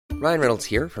Ryan Reynolds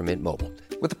here from Mint Mobile.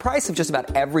 With the price of just about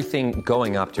everything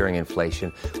going up during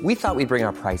inflation, we thought we'd bring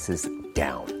our prices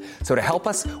down. So to help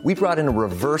us, we brought in a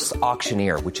reverse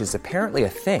auctioneer, which is apparently a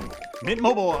thing. Mint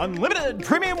Mobile Unlimited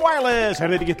Premium Wireless. How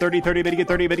to get 30, 30, bit to get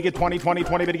 30, bit to get 20, 20,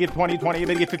 20, bit to get 20, 20,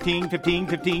 bit to get 15, 15,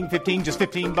 15, 15, just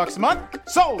 $15 a month?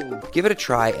 Sold! Give it a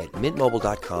try at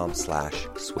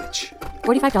mintmobile.com/switch.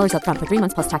 $45 up front for 3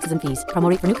 months plus taxes and fees. Promo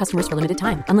rate for new customers for limited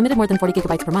time. Unlimited more than 40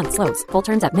 gigabytes per month. Slows full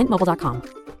terms at mintmobile.com.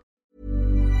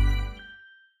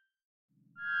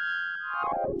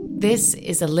 This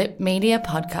is a Lip Media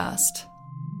podcast.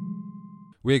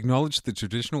 We acknowledge the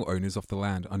traditional owners of the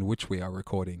land on which we are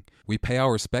recording. We pay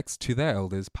our respects to their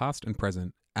elders, past and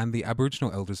present, and the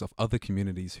Aboriginal elders of other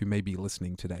communities who may be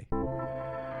listening today.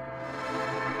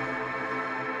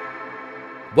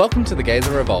 Welcome to The Gays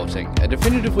Are Revolting, a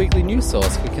definitive weekly news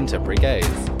source for contemporary gays.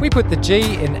 We put the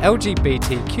G in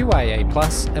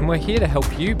LGBTQIA+, and we're here to help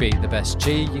you be the best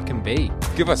G you can be.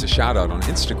 Give us a shout out on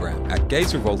Instagram at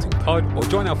Gays Revolting Pod or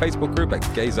join our Facebook group at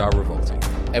Gays Are Revolting.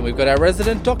 And we've got our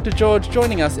resident Dr. George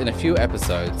joining us in a few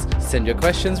episodes. Send your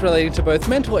questions relating to both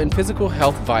mental and physical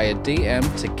health via DM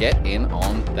to get in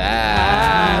on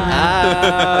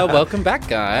that. Welcome back,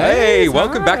 guys. Hey,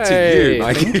 welcome back to you,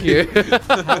 Mike. Thank you.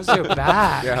 How's your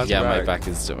back? Yeah, my back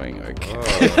is doing okay.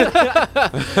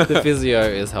 The physio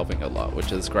is helping a lot,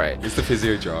 which is great. Is the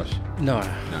physio Josh? No,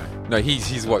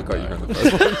 he's what got you here in the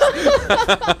first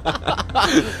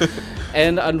place.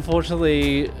 And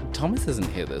unfortunately, Thomas isn't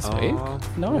here this week.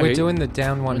 No, We're doing the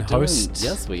Down One host.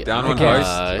 Yes, we Down are. one host.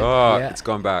 Yeah. It's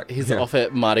gone back. He's off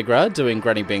at Mardi Gras doing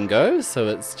Granny Bingo, so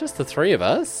it's just the three of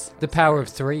us. The power of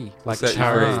three. Like Set you free.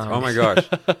 charm. Oh my gosh.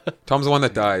 Tom's the one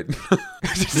that died.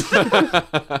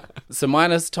 So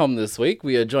minus Tom this week,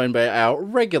 we are joined by our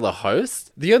regular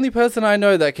host, the only person I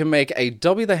know that can make a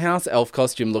Dobby the House elf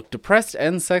costume look depressed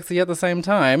and sexy at the same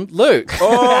time, Luke.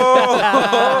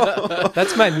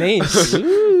 That's my niche.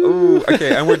 Ooh,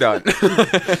 okay, and we're done.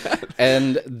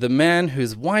 And the man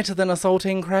who's whiter than a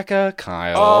saltine cracker,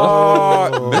 Kyle.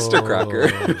 Oh, Mr.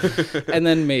 Cracker. And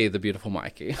then me, the beautiful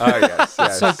Mikey. Oh, yes.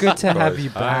 So good to have you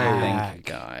Thank back. you,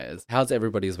 guys. How's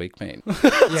everybody's week been?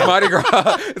 It's Mardi Gras.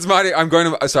 It's Mardi. I'm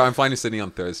flying to Sydney on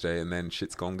Thursday, and then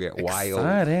shit's gonna get wild.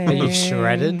 Are you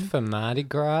shredded for Mardi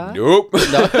Gras? Nope.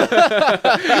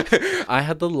 I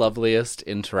had the loveliest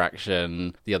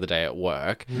interaction the other day at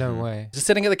work. No way. Just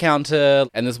sitting at the counter,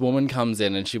 and this woman comes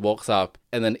in and she walks up,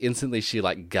 and then instantly she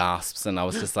like gasps, and I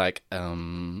was just like,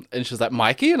 and she was like,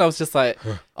 Mikey, and I was just like,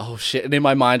 oh shit. And in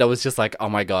my mind, I was just like, oh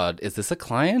my god, is this a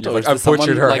client or is I've this someone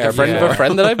butchered her like a friend of everywhere. a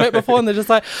friend that I've met before? And they're just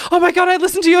like, oh my god, I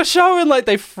listened to your show, and like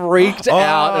they freaked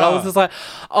out, and I was just like,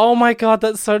 oh my god,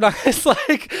 that's so nice.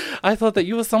 Like I thought that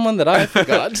you were someone that I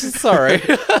forgot. Sorry.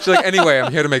 She's like, anyway,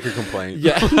 I'm here to make a complaint.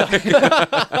 Yeah.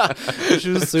 She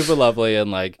was super lovely,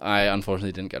 and like I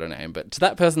unfortunately didn't get her name, but to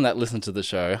that person that listened to the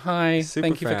show, hi, Super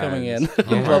thank you for coming in. fans.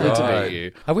 Oh my Lovely to God. meet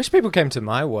you. I wish people came to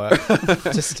my work.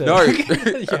 Just to... No,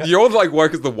 your like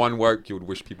work is the one work you would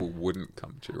wish people wouldn't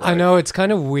come to. Right? I know, it's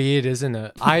kind of weird, isn't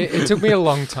it? It took me a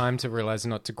long time to realize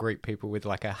not to greet people with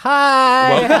like a hi,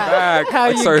 Welcome back. how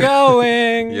Like, you so-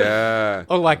 going? Yeah.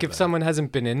 Or like if someone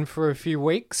hasn't been in for a few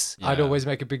weeks, I'd Yeah. always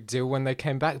make a big deal when they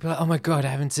came back. Be like, oh my god, I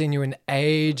haven't seen you in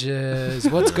ages.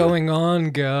 What's going on,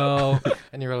 girl?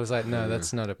 And you're always like, no,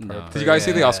 that's not appropriate. Did you guys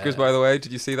see the Oscars, by the way?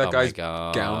 Did you see that Oh guy's my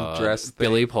God. gown dress thing?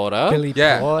 Billy Porter. Billy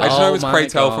Yeah, Porter? I just know it was my Pray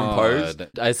Tell from Pose. God.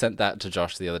 I sent that to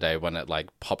Josh the other day when it like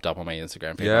popped up on my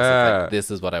Instagram feed. I was Yeah. like,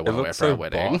 this is what I want to wear looks for so our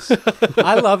wedding. boss.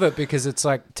 I love it because it's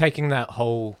like taking that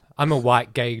whole, I'm a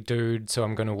white gay dude, so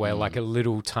I'm going to wear like a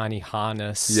little tiny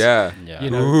harness. Yeah. Yeah. You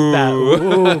know,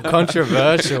 that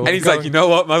controversial. And he's like, you know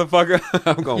what, motherfucker?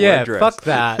 I'm going to wear yeah, a dress. fuck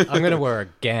that. I'm going to wear a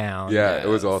gown. Yeah, it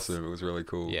was awesome. It was really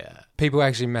cool. Yeah. People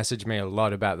actually messaged me a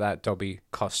lot about that Dobby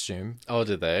costume. Oh,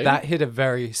 did they? That hit a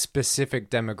very specific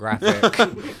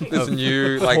demographic. This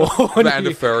new, like, horny band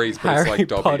of furries, but Harry it's like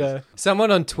Dobbies. Potter.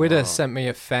 Someone on Twitter sent me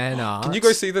a fan art. Can you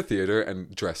go see the theater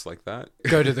and dress like that?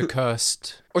 Go to the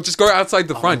cursed. Or just go outside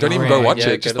the front. Don't even go right. watch Yeah,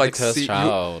 it. go Just to like the Cursed see.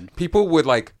 Child. People would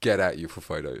like get at you for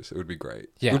photos. It would be great.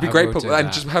 Yeah, it would be I great. will do And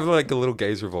that. just have like a little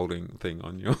gaze revolting thing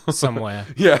on you Somewhere.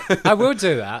 Yeah. I will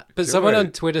do that. But someone it.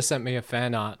 on Twitter sent me a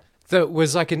fan art that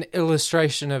was like an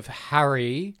illustration of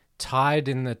Harry tied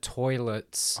in the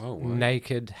toilets,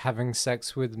 naked, having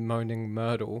sex with moaning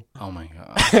Myrtle. Oh my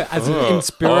God. As in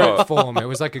spirit form. It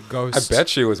was like a I ghost. bet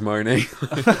she was moaning.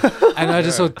 And I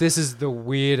just thought this is the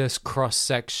weirdest cross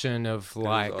section of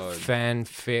like odd.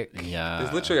 fanfic. Yeah.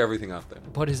 There's literally everything out there.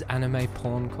 What is anime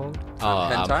porn called?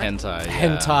 Hentai.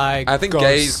 Yeah. Hentai. I think ghost.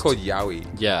 gay is called yaoi.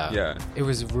 Yeah. Yeah. It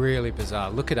was really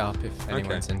bizarre. Look it up if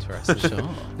anyone's interested. Sure.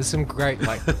 There's some great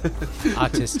like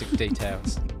artistic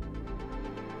details.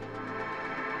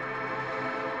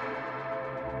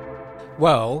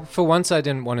 Well, for once, I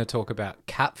didn't want to talk about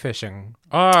catfishing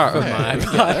Ah, for my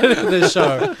part of the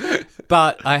show.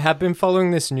 But I have been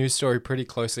following this news story pretty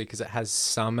closely because it has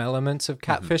some elements of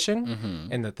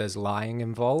catfishing in that there's lying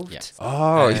involved. Yes.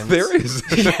 Oh, And- there is.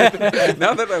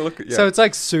 Now that I look at So it's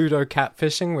like pseudo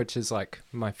catfishing, which is like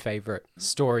my favorite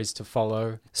stories to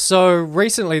follow. So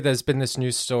recently there's been this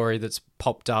news story that's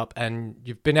popped up and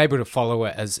you've been able to follow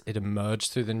it as it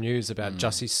emerged through the news about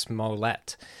Jussie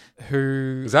Smollett,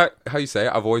 who... Is that how you say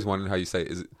it? I've always wondered how you say it.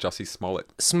 Is it Jussie Smollett?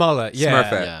 Smollett, yeah.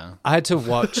 Smurfette. Yeah. I had to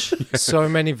watch so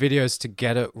many videos to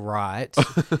get it right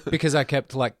because I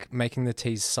kept like making the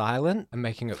T's silent and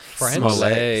making it French.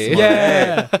 Smollett.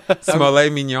 Yeah.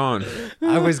 Smollett mignon.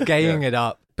 I was gaying it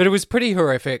up. But it was pretty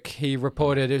horrific. He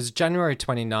reported, it was January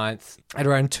 29th, at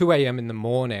around 2 a.m. in the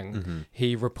morning,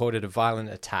 he reported a violent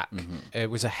attack. It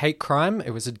was a hate crime.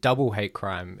 It was a double hate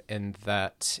crime in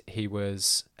that he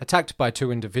was attacked by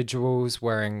two individuals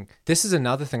wearing, this is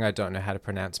another thing I don't know how to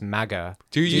pronounce, MAGA.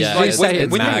 Do you Yeah, like, it's- when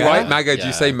it's you MAGA. write MAGA, do Yeah.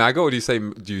 you say MAGA or do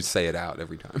you say it out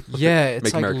every time? Yeah, it's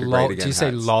Make like America lol. great again Do you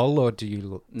say hats. lol or do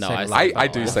you No, say I lol? say I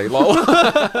do say lol.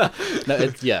 No,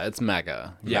 it's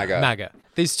MAGA. MAGA. MAGA.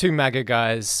 These two MAGA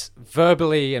guys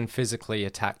verbally and physically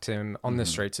attacked him on the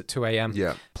streets at 2 a.m.,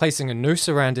 Yeah. placing a noose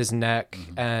around his neck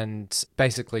and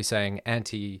basically saying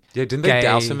anti-gay. Yeah, didn't they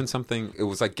douse him in something? It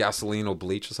was like gasoline or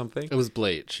bleach or something? It was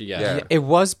bleach. Yeah. Yeah. It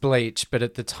was bleach, but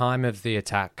at the time of the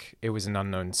attack, it was an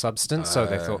unknown substance. So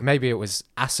they thought maybe it was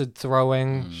acid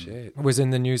throwing. Shit. Was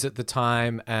in the news at the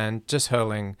time, and just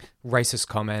hurling racist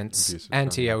comments, Abusive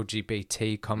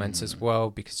anti-LGBT comments as well,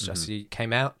 because Jussie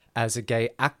came out as a gay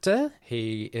actor.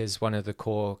 He is one of the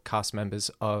core cast members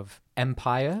of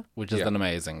Empire. Which is Yeah. an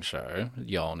amazing show.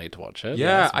 Y'all need to watch it.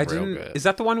 Yeah, it's I real didn't. good. Is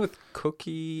that the one with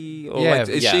Cookie? Or Yeah. like,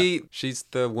 is Yeah. she's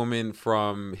the woman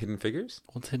from Hidden Figures?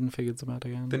 What's Hidden Figures about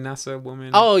again? The NASA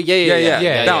woman? Oh, yeah.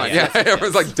 That one. Yeah, it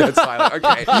was like dead silent.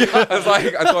 Okay. I was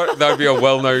like, I thought that would be a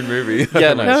well-known movie.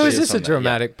 Yeah, no. No, it was she is just a from there,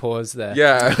 dramatic pause there.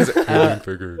 Yeah. Hidden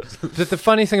Figures. The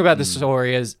funny thing about the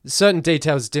story is certain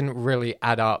details didn't really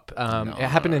add up. It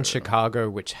happened in Chicago,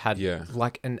 which had Yeah.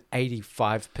 like an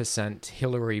 85%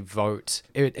 Hillary vote.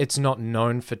 It's not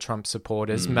known for Trump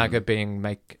supporters, MAGA being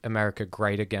Make America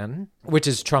Great Again, which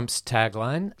is Trump's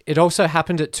tagline. It also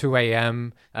happened at 2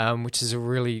 a.m., which is a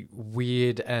really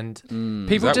weird and Is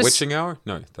people that just... witching hour?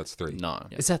 No, that's 3. No.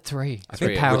 Is that 3? I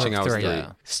think the power witching of hour's 3. 3.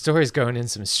 Yeah. Story's going in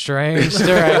some strange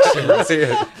directions.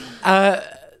 Yeah.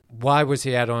 Why was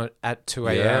he out at 2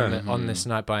 a.m. on this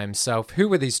night by himself? Who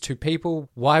were these two people?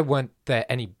 Why weren't there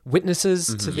any witnesses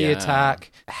to the Yeah.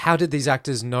 attack? How did these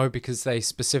actors know? Because they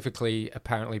specifically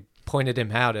apparently pointed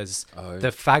him out as the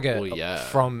faggot Well, yeah.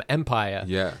 from Empire.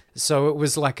 Yeah. So it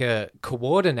was like a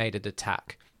coordinated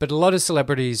attack. But a lot of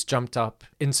celebrities jumped up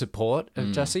in support of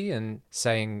Jussie and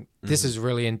saying this is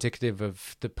really indicative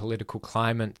of the political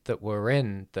climate that we're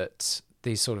in, that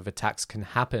these sort of attacks can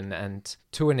happen. And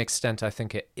to an extent, I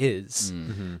think it is.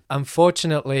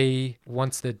 Unfortunately,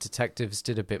 once the detectives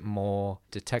did a bit more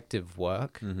detective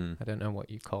work, I don't know what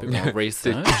you call it. More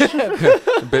research.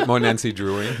 A bit more Nancy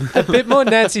Drewing. A bit more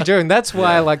Nancy Drew, and that's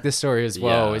why I like this story as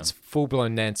well. Yeah. It's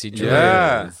full-blown Nancy Drew.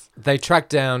 Yeah. They tracked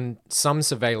down some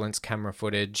surveillance camera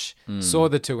footage, saw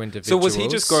the two So individuals. was he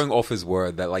just going off his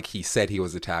word that like he said he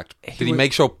was attacked? Did he was-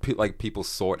 make sure people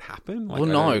saw it happen? Like, Well,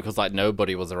 I no, don't- because like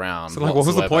nobody was around. So like, what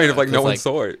was the whatsoever, point of like no 'cause, one like,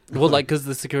 saw it? Well, like because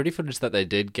the security footage that they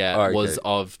did get Oh, okay. was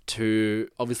of two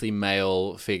obviously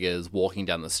male figures walking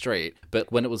down the street.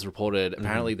 But when it was reported,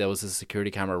 apparently there was a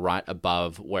security camera right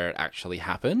above where it actually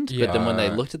happened. But then when they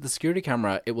looked at the security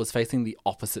camera, it was facing the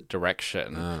opposite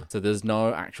direction. So there's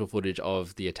no actual footage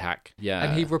of the attack. Yeah,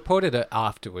 And he reported it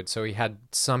afterwards, so he had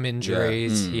some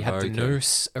injuries. He had the Okay.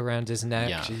 noose around his neck.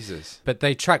 Yeah. Jesus. But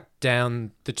they tracked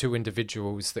down the two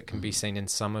individuals that can be seen in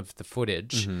some of the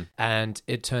footage. And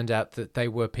it turned out that they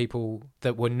were people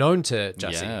that were known to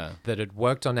Jussie, Yeah. that had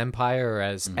worked on Empire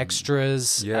as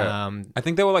extras. Yeah. I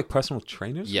think they were like personal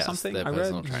trainers yes, or something. they're I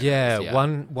personal read. trainers. yeah,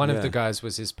 one of Yeah. the guys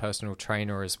was his personal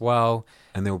trainer as well.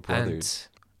 And they were And brothers.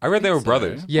 I read they were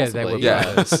brothers. yeah, they were Possibly, Yeah.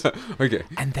 brothers. Okay.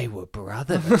 And they were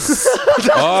brothers.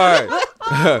 Oh.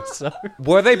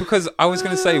 Were they? Because I was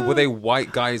going to say, were they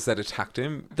white guys that attacked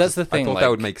him? That's the thing, I thought like, that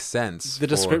would make sense. The for-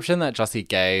 description that Jussie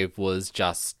gave was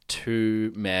just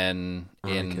two men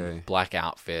in Okay. black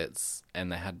outfits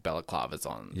and they had balaclavas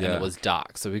on. And Yeah. it was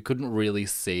dark, so we couldn't really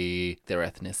see their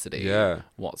ethnicity Yeah.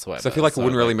 whatsoever. So I feel like it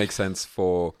wouldn't really make sense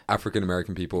for African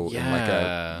American people in like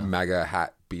Yeah. a MAGA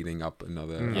hat beating up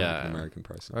another African American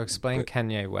person. Or explain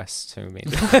Kanye West to me.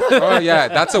 Oh yeah,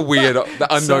 that's a weird,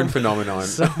 unknown phenomenon.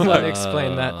 Someone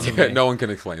explain that to me. No one can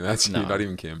explain that to you, not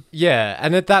even Kim. Yeah,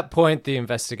 and at that point, the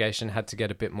investigation had to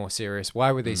get a bit more serious.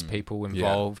 Why were these people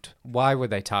involved? Why were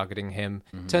they targeting him?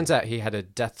 Turns out he had a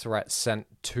death threat sent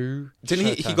to Didn't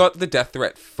he? He Showtime. got the death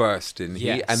threat first, didn't he?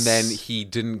 Yes. And then he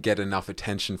didn't get enough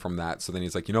attention from that. So then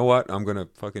he's like, you know what? I'm gonna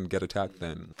fucking get attacked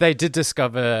then. They did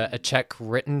discover a check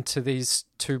written to these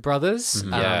two brothers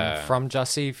from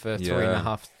Jussie for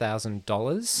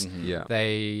 $3,500. Yeah.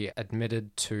 They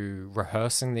admitted to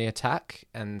rehearsing the attack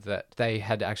and that they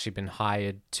had actually been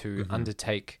hired to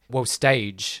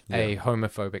stage a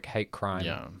homophobic hate crime.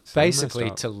 Yeah. Basically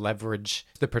messed up. to leverage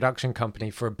the production company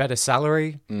for a better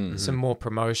salary, some more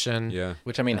promotion. Yeah.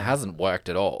 Which, I mean, hasn't worked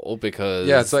at all because...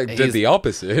 Yeah, it's like did he's- the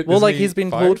opposite. Well, Isn't like, he he's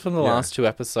been fired? pulled from the Yeah. last 2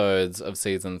 episodes of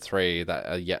season 3 that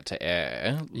are yet to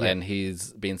air, Yeah. and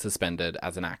he's been suspended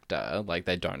as an actor. Like,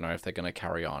 they don't know if they're going to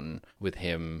carry on with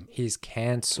him, He's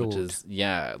cancelled. which is,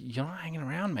 you're not hanging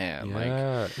around, man.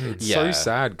 Yeah, it's Yeah. so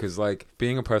sad because like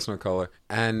being a person of color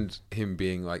and him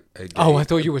being like a gay, Oh, I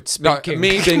thought you were no, speaking.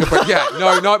 me being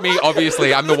no, not me.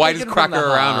 Obviously, I'm the whitest Speaking from cracker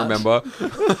the around. heart.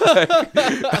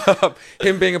 Remember,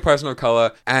 him being a person of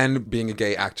color and being a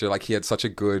gay actor, like he had such a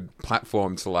good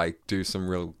platform to like do some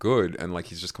real good, and like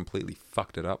he's just completely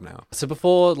fucked it up now. So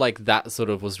before, like, that sort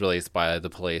of was released by the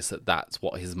police, that that's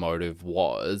what his motive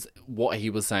was, what he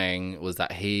was saying was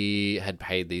that he had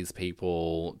paid these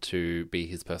people to be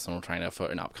his personal trainer for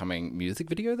an upcoming music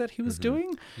video that he was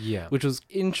doing. Yeah. Which was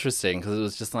interesting, because it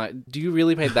was just like, do you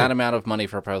really pay that amount of money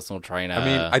for a personal trainer? I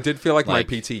mean, I did feel like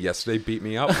like- my PT yesterday beat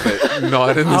me up, but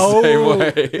not in the same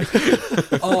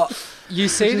way. Oh, you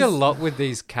see it a lot with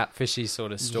these catfishy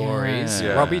sort of stories.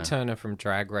 Yeah. Robbie Turner from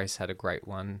Drag Race had a great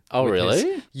one. Oh, with really?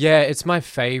 his- Yeah, it's my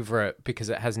favorite because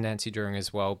it has Nancy Drew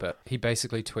as well. But he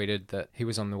basically tweeted that he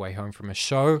was on the way home from a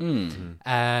show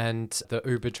and the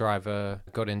Uber driver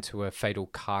got into a fatal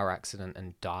car accident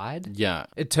and died. Yeah.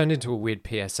 It turned into a weird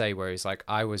PSA where he's like,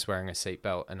 I was wearing a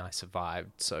seatbelt and I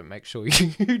survived, so make sure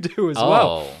you do as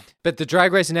well. Oh. But the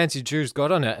Drag Race and Nancy Drews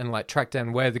got on it and like tracked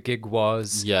down where the gig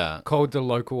was, Yeah. called the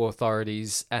local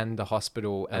authorities and the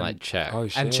hospital And like check. Oh,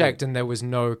 shit. and checked, and there was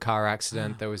no car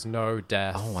accident, there was no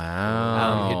death. Oh,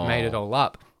 wow. He'd made it all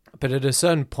up. But at a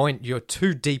certain point, you're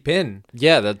too deep in.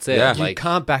 Yeah, that's it. Yeah. You Like,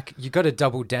 can't back. You got to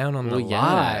double down on the Well, yeah.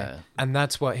 lie, and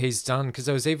that's what he's done. Because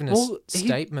there was even a Well, he-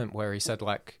 statement where he said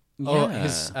like,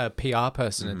 his PR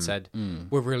person had said,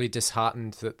 "We're really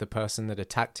disheartened that the person that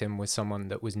attacked him was someone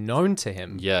that was known to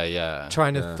him." yeah.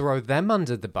 Trying to throw them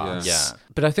under the bus. Yeah.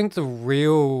 But I think the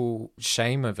real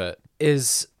shame of it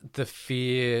is the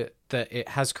fear that it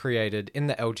has created in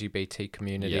the LGBT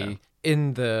community, Yeah.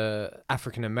 in the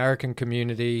African American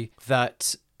community,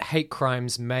 that hate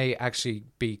crimes may actually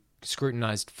be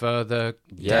scrutinized further.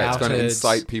 Yeah, it's going to doubted.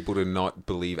 incite people to not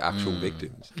believe actual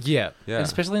victims. Yeah. Yeah.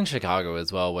 Especially in Chicago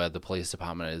as well, where the police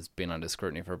department has been under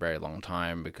scrutiny for a very long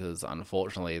time because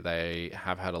unfortunately they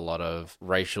have had a lot of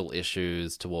racial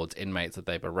issues towards inmates that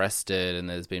they've arrested, and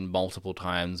there's been multiple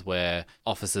times where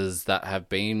officers that have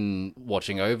been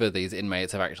watching over these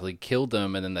inmates have actually killed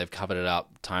them, and then they've covered it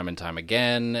up time and time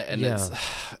again. And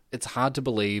it's hard to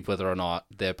believe whether or not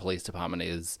their police department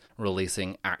is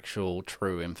releasing actual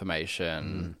true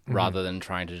information rather than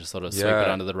trying to just sort of sweep it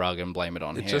Yeah. under the rug and blame it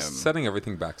on It's him. just setting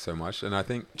everything back so much. And I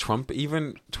think Trump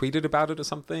even tweeted about it or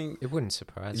something. It wouldn't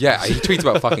surprise me. Yeah, he tweets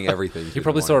about fucking everything. You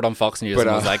probably saw it on Fox News But,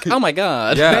 and was like, oh my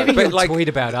God. Yeah, Maybe but he'll like tweet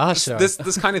about our show.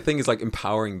 this kind of thing is like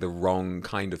empowering the wrong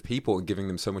kind of people and giving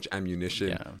them so much ammunition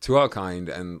Yeah. to our kind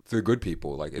and the good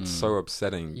people. Like it's so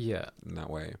upsetting Yeah. in that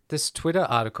way. This Twitter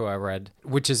article I read,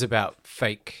 which is about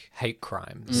fake hate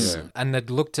crimes, Yeah. and they'd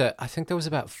looked at, I think there was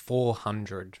about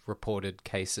 400 reported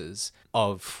cases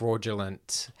of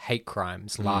fraudulent hate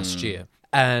crimes last year.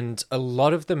 And a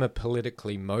lot of them are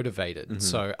politically motivated.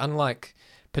 So unlike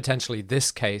potentially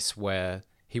this case where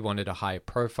he wanted a higher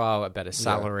profile, a better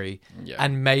salary, Yeah.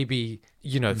 and maybe,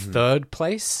 third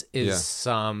place is Yeah.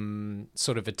 some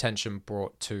sort of attention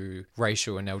brought to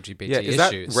racial and LGBT Yeah, is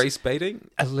issues. that race baiting?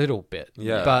 A little bit.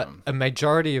 Yeah. But a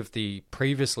majority of the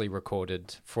previously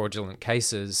recorded fraudulent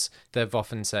cases, they've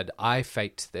often said, I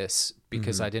faked this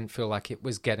because I didn't feel like it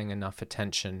was getting enough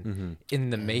attention in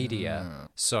the media.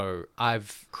 So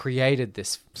I've created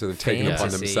this So they've taken it upon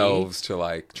fantasy. themselves to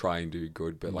like try and do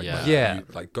good, but like Yeah.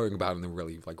 like going about it in a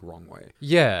really like wrong way.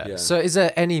 Yeah. Yeah. So is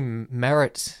there any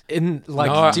merit in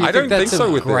Like, No, do you I don't think that's a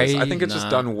so with grey- this. I think it's just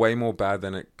done way more bad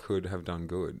than it could have done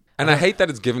good. And I hate that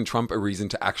it's given Trump a reason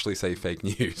to actually say fake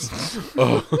news.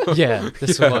 Yeah,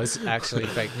 this was actually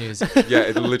fake news. Yeah,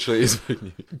 it literally is fake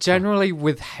news. Generally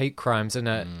with hate crimes, and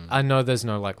I know there's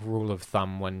no like rule of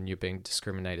thumb when you're being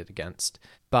discriminated against,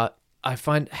 but I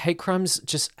find hate crimes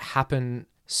just happen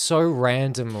so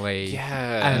randomly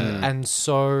and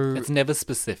so It's never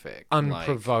specific.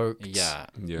 unprovoked. Yeah.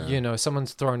 Yeah. You know,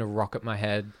 someone's thrown a rock at my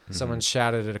head, someone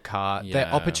shouted at a car. They're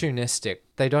Yeah. opportunistic.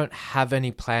 They don't have any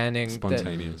planning.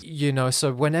 Spontaneous. You know,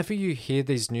 so whenever you hear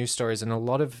these news stories, and a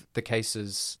lot of the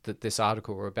cases that this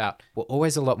article were about were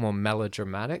always a lot more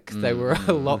melodramatic. They were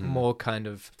a lot more kind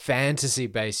of fantasy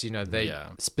based. You know, they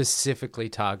specifically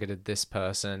targeted this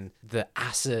person, the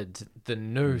acid, the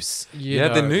noose. You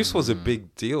know. The noose was a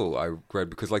big deal, I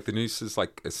read, because like the noose is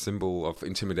like a symbol of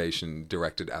intimidation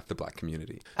directed at the black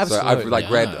community. So I've like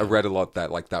read a lot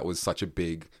that like that was such a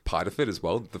big part of it as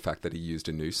well, the fact that he used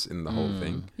a noose in the whole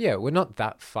thing. Yeah, we're not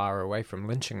that far away from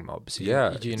lynching mobs.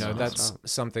 You know, that's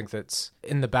something that's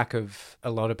in the back of a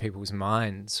lot of people's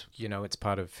minds. You know, it's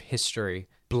part of history.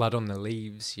 Blood on the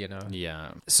leaves, you know.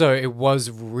 Yeah. So it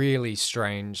was really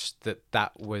strange that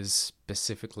that was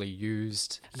specifically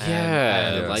used.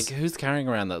 Yeah. Yes. Like, who's carrying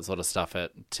around that sort of stuff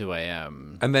at 2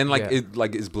 a.m.? And then like Yeah. it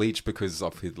like is bleached because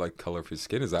of his like color of his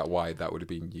skin. Is that why that would have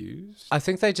been used? I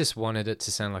think they just wanted it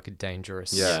to sound like a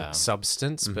dangerous Yeah.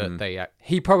 substance, but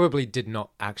he probably did not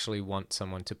actually want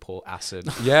someone to pour acid.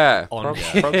 Yeah, On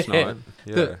props not.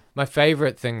 Yeah. My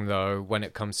favorite thing, though, when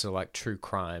it comes to like true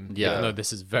crime, Yeah. even though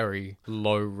this is very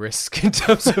low risk in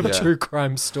terms of Yeah. true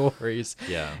crime stories,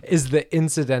 Yeah. is the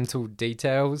incidental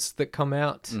details that come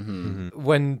out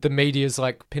when the media's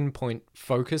like pinpoint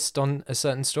focused on a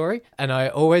certain story. And I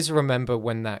always remember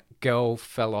when that girl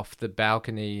fell off the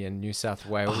balcony in New South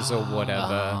Wales or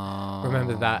whatever.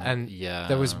 Remember that? And yeah.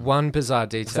 there was one bizarre Is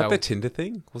detail. that the Tinder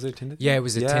thing? Was it a Tinder thing? Yeah, it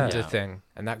was a Tinder Yeah. thing.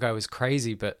 And that guy was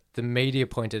crazy, but the media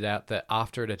pointed out that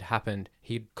after it had happened,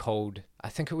 he'd called, I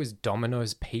think it was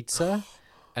Domino's Pizza,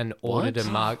 and ordered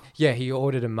he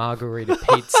ordered a margarita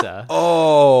pizza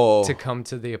Oh. to come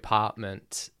to the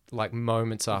apartment like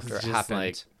moments after it Just happened.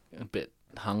 like a bit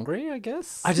hungry, I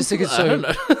guess. I just think it's so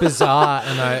bizarre,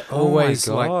 and I always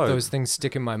like God. those things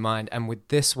stick in my mind. And with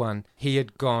this one, he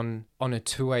had gone on a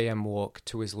 2 a.m. walk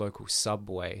to his local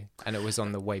Subway, and it was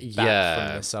on the way back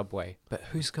from the Subway. But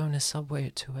who's going to Subway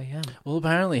at 2 a.m.? Well,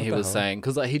 apparently he the was hell? saying,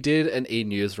 because like, he did an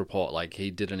E-News report, like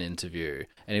he did an interview,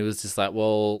 and he was just like,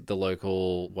 well, the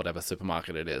local, whatever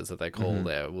supermarket it is that they call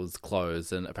there was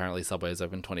closed, and apparently Subway is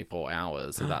open 24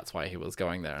 hours, so that's why he was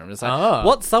going there. And I'm just like,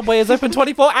 what Subway is open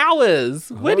 24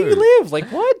 hours? Where do you live?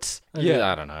 Like, what?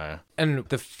 Yeah. I don't know. And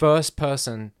the first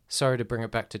person, sorry to bring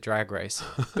it back to Drag Race,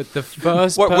 but the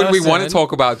first What, person... when we want to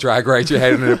talk about Drag Race, you're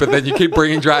hating it, but then you keep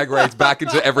bringing Drag Race back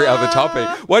into every other topic.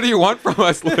 What do you want from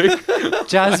us, Luke?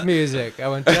 Jazz music. I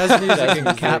want jazz music and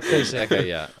catfishing. Okay,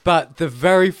 yeah. But the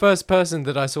very first person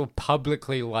that I saw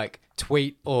publicly like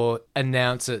tweet or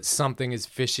announce that something is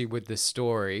fishy with the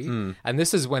story, and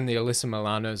this is when the Alyssa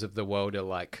Milanos of the world are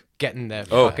like getting their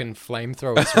fucking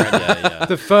flamethrowers ready.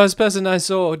 The first person I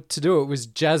saw to do it was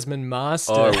Jasmine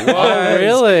Master. Oh,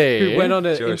 really? Who went on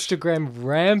an Josh. Instagram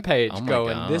rampage Oh my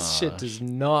going, this shit does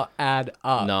not add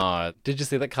up. No. Did you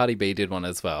see that Cardi B did one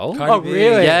as well? Oh,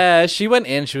 really? Yeah, she went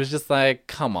in. She was just like,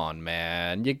 "Come on,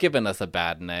 man, you're giving us a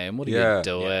bad name. What are Yeah. you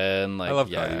doing?" Like, I love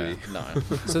yeah, Cardi B.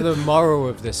 No, So the moral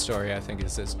of this story, I think,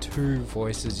 is there's two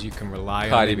voices you can rely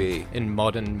Cardi on B. in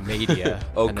modern media,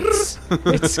 Oh. and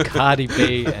it's Cardi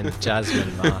B and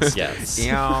Jasmine Master. yes.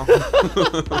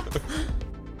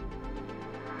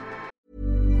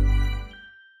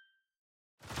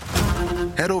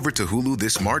 Head over to Hulu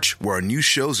this March, where our new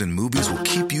shows and movies will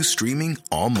keep you streaming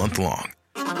all month long.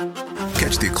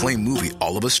 Catch the acclaimed movie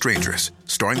All of Us Strangers,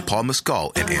 starring Paul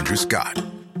Mescal and Andrew Scott.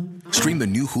 Stream the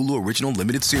new Hulu original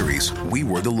limited series We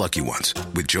Were the Lucky Ones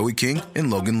with Joey King and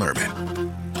Logan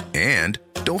Lerman. And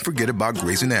don't forget about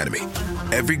Grey's Anatomy.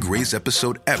 Every Grey's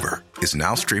episode ever is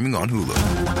now streaming on Hulu.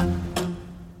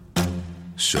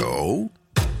 So,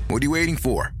 what are you waiting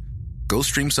for? Go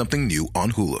stream something new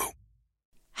on Hulu.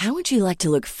 How would you like to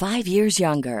look 5 years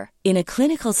younger? In a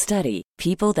clinical study,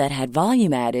 people that had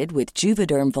volume added with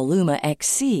Juvederm Voluma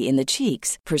XC in the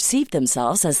cheeks perceived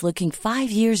themselves as looking 5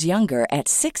 years younger at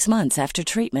 6 months after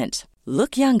treatment.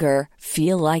 Look younger,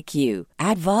 feel like you.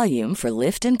 Add volume for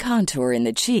lift and contour in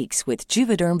the cheeks with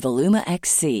Juvederm Voluma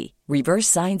XC. Reverse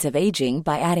signs of aging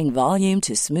by adding volume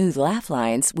to smooth laugh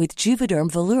lines with Juvederm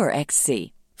Volure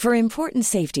XC. For important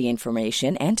safety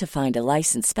information and to find a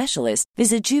licensed specialist,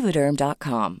 visit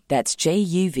Juvederm.com. That's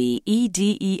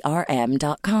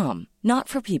JUVEDERM.com. Not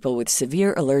for people with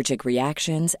severe allergic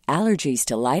reactions, allergies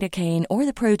to lidocaine, or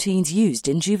the proteins used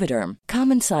in Juvederm.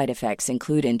 Common side effects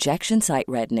include injection site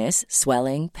redness,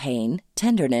 swelling, pain,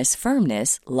 tenderness,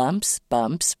 firmness, lumps,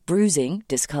 bumps, bruising,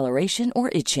 discoloration,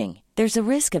 or itching. There's a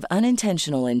risk of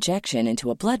unintentional injection into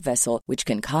a blood vessel, which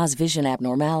can cause vision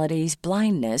abnormalities,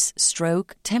 blindness,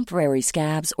 stroke, temporary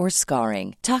scabs, or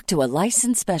scarring. Talk to a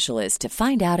licensed specialist to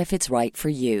find out if it's right for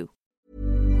you.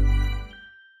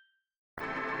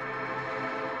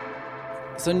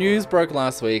 So news broke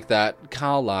last week that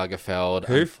Karl Lagerfeld,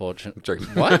 unfortunately...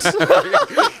 What? That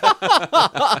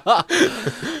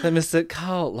Mr.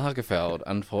 Karl Lagerfeld,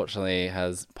 unfortunately,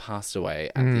 has passed away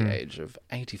at the age of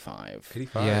 85.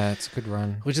 Yeah, it's a good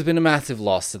run. Which has been a massive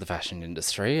loss to the fashion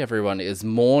industry. Everyone is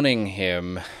mourning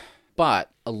him. But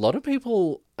a lot of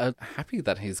people are happy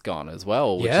that he's gone as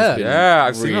well. Which has been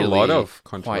I've seen a lot of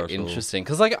controversial. Quite interesting.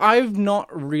 Because, like, I've not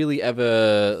really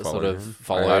ever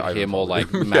followed him or,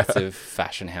 like, massive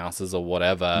fashion houses or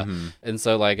whatever. And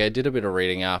so, like, I did a bit of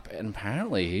reading up, and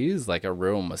apparently he's, like, a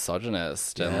real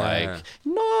misogynist and, like,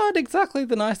 not exactly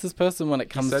the nicest person when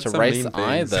it comes to race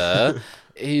either.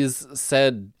 He's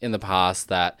said in the past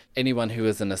that anyone who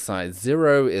is in a size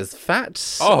 0 is fat,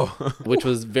 which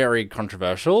was very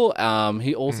controversial.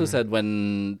 He also said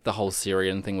when the whole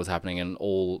Syrian thing was happening and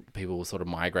all people were sort of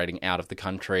migrating out of the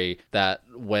country, that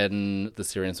when the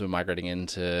Syrians were migrating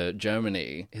into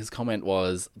Germany, his comment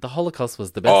was, the Holocaust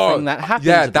was the best thing that happened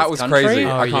to this that was country. crazy.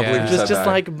 I can't believe you said that. Just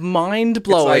like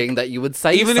mind-blowing like, that you would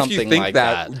say even something if you think like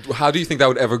that. How do you think that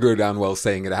would ever go down well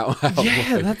saying it out loud?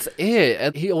 Yeah, that's it.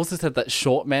 And he also said that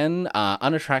short men are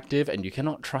unattractive and you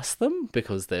cannot trust them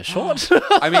because they're short.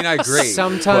 I mean, I agree.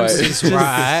 Sometimes he's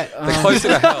right. They're closer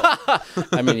to hell.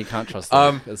 I mean, you can't trust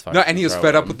them. No, and he was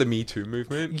fed up with the Me Too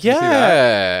movement.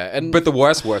 Yeah. But the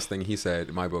worst thing he said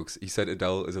in my books, he said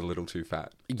Adele is a little too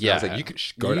fat. Yeah. I was like, you could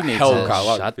go to need hell, to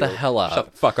Karl. shut the hell up.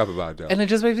 Shut the fuck up about Adele. And it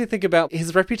just makes me think about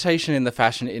his reputation in the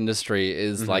fashion industry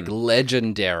is like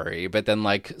legendary, but then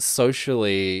like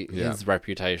socially his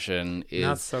reputation is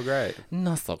not so great.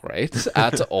 Not so great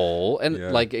at all.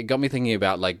 And like it got me thinking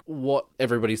about like what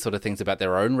everybody sort of thinks about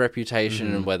their own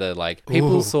reputation and whether like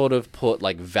people sort of put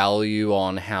like value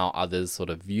on how others sort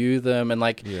of view them and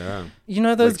like you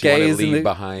know those like, do you wanna gays leave in the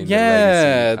behind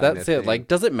yeah a legacy that's kind it of like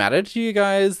does it matter to you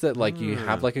guys that like you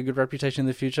have like a good reputation in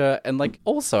the future? And like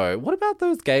also what about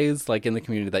those gays like in the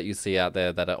community that you see out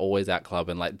there that are always at club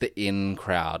and like the in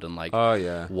crowd and like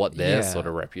what their sort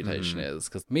of reputation is?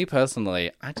 Because me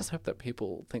personally, I just hope that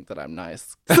people think that I'm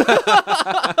nice.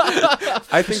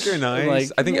 I think you're nice. Like,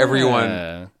 I think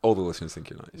everyone, all the listeners think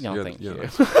you're nice. No, thank you.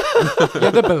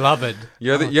 You're the beloved.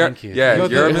 You're the thank you. Yeah,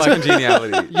 you're a Mr.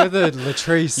 Congeniality. You're the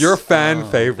Latrice. You're a fan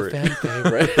favorite. Fan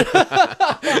favorite.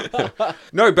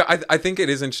 No, but I think it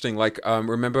is interesting. Like,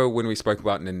 remember when we spoke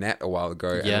about Nanette a while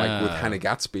ago, and like with Hannah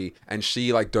Gatsby, and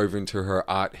she like dove into her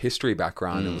art history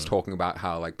background and was talking about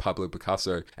how like Pablo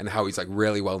Picasso and how he's like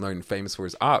really well known and famous for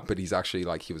his art, but he's actually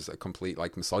like he was a complete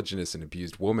like misogynist and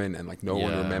abused woman, and like no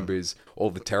one remembers all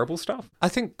the terrible stuff. I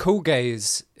think cool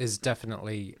gays is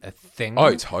definitely a thing.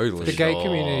 Oh, totally. The gay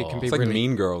community can be it's like really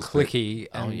Mean Girls, cliquey.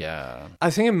 Oh yeah. I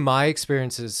think in my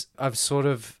experiences, I've sort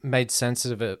of made sense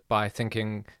of it by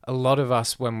thinking a lot of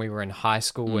us when we were in high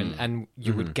school and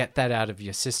you would get that out of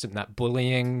your system, that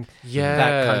bullying,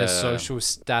 that kind of social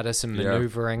status and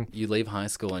maneuvering. You leave high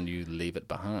school and you leave it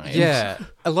behind. Yeah.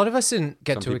 A lot of us didn't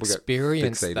get Some to people get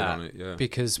experience fixated that on it,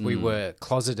 because we were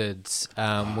closeted.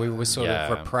 We were sort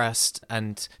of repressed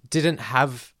and didn't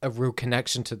have a real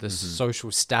connection to the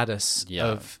social status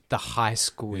of the high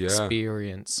school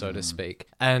experience, so to speak.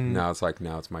 And now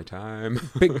it's my time.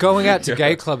 But going out to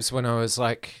gay clubs when I was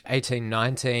like 18,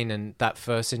 19 and that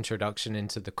first introduction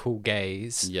into the cool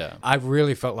gays, I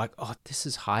really felt like, oh, this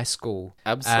is high school.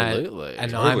 Absolutely.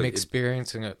 And I'm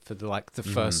experiencing it for the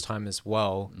first time as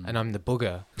well. And I'm the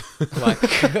booger. Like,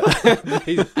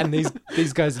 and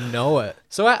these guys know it.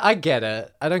 So I get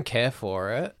it. I don't care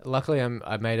for it. Luckily,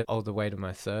 I made it all the way to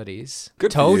my 30s.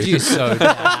 Good Told you so,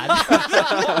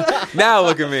 Dad. Now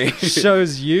look at me.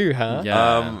 Shows you, huh?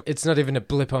 Yeah. It's not even a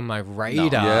blip on my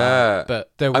radar. Yeah.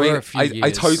 But there were a few years.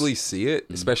 I totally see it,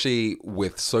 especially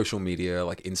with social media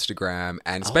like Instagram,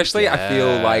 and especially I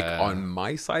feel like on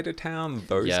my side of town,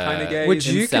 those kind of gays. Would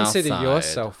you In consider Southside.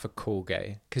 yourself a cool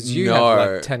gay? Because you have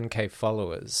like 10k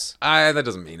followers. That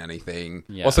doesn't mean anything.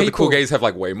 Yeah. Also, the cool gays have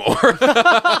like way more.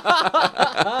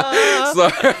 So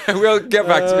we'll get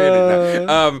back to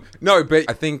me. No, but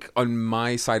I think on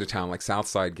my side of town, like South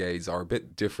Side gays are a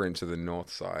bit different to the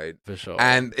North Side. For sure.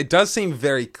 And it does seem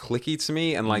very cliquey to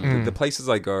me. And like the places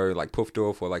I go, like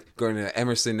Puffdorf or like going to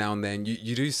Emerson now and then,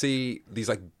 you do see these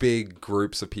like big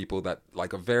groups of people that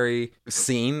like are very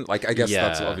seen. Like I guess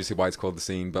that's obviously why it's called the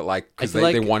scene, but like because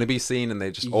they want to be seen and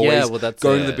they just always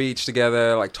go to the beach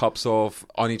together, like tops off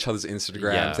on each other's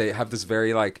Instagrams. Yeah. They have this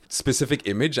very like specific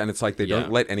image, and it's like they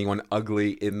don't let anyone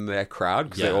ugly in their crowd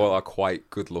because they all are quite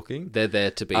good looking. They're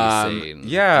there to be seen.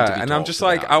 Yeah, and I'm just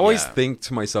like, I always think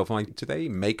to myself, I'm like, do they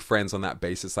make friends on that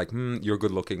basis? Like, you're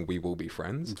good looking, we will be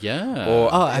friends. Yeah.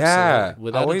 Or, absolutely.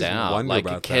 Without I always a doubt. wonder Like,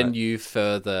 about can that. you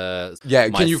further? Yeah,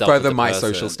 can you myself further as a my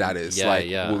person? social status?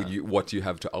 What do you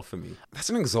have to offer me? That's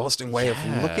an exhausting way of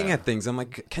looking at things. I'm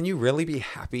like, can you really be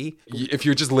happy if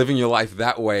you're just living your life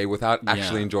that way without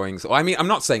actually enjoying? So, I mean, I'm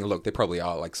not saying, look, they probably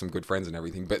are like some good friends and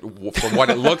everything, but from what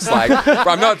it looks like, but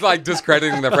I'm not like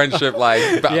discrediting the friendship.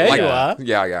 Like, but, Yeah, like, you are.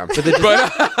 Yeah, yeah. But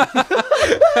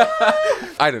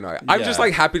I don't know. I'm just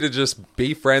like happy to just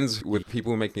be friends with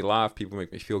people who make me laugh, people who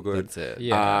make me feel good. That's it.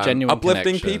 Yeah. Genuine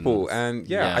uplifting connections. people,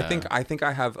 and I think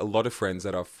I have a lot of friends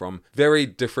that are from very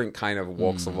different kind of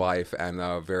walks of life and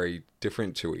are very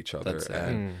different to each other. That's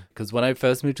it. Because when I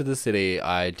first moved to the city,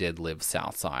 I did live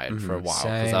south side for a while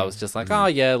because I Same. was just like, oh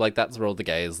yeah, like that's where all the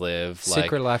gays live. Like,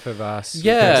 Secret Life of Us.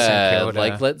 yeah, St. Kilda.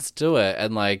 like let's do it.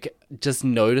 And like just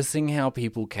noticing how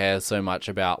people care so much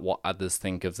about what others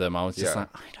think of them, I was just like,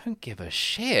 I don't give a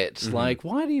shit. Like,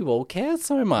 why do you all care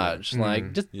so much?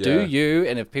 Like, just do you.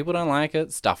 And if people don't like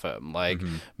it, stuff them. Like,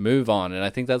 move on. And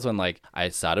I think that's when like I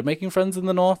started making friends in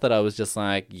the north. That I was just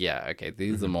like, yeah, okay,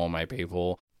 these are more my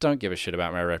people. Don't give a shit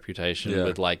about my reputation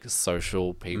with like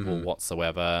social people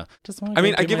whatsoever. Just want to. I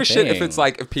mean, I give a shit if it's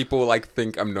like if people like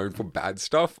think I'm known for bad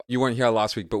stuff. You weren't here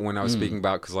last week, but when I was speaking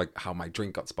about because like how my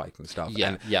drink got spiked and stuff,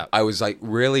 I was like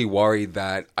really worried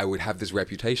that I would have this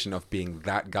reputation of being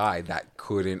that guy that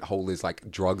couldn't hold his like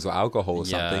drugs or alcohol or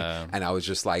something, and I was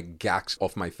just like gacked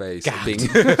off my face,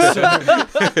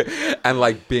 and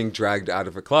like being dragged out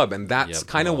of a club, and that's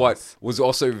kind of what was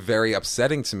also very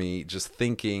upsetting to me. Just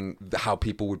thinking how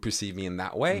people would perceive me in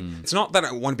that way. It's not that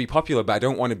I want to be popular, but I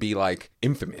don't want to be like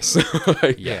infamous.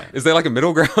 Like, is there like a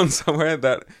middle ground somewhere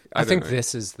that I think know.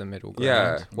 this is the middle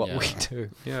ground. What we do.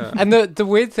 Yeah. And the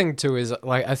weird thing too is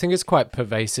like I think it's quite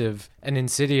pervasive and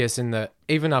insidious in that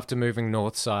even after moving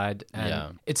north side,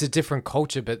 and it's a different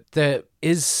culture, but there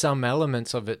is some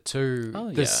elements of it too.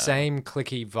 The same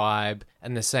cliquey vibe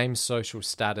and the same social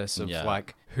status of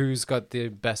like who's got the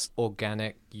best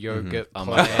organic yogurt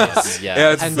place.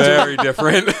 It's and very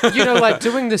different. You know, like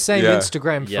doing the same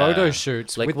Instagram photo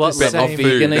shoots like with what the level same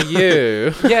vegan are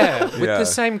you? with the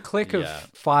same clique of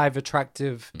 5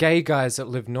 attractive gay guys that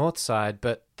live north side,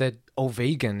 but they're all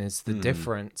vegan is the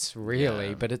difference,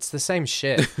 really. But it's the same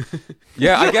shit.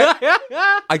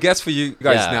 I guess for you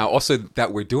guys now, also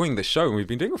that we're doing the show and we've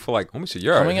been doing it for like almost a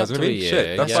year. Coming up hasn't to it a been? year.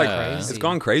 Shit, that's like crazy. it's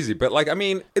gone crazy. But like, I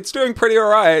mean, it's doing pretty all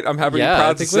right. I'm happy proud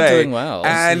I think to we're say. doing well.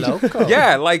 And Local.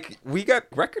 like we get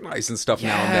recognized and stuff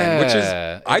now and then, which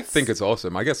is I think it's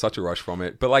awesome. I get such a rush from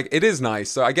it, but like it is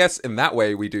nice. So I guess in that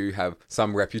way we do have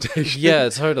some reputation. Yeah,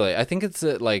 totally. I think it's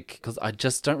like because I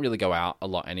just don't really go out a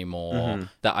lot anymore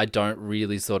that I don't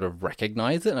really sort of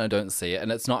recognize it and I don't see it,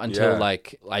 and it's not until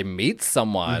like I meet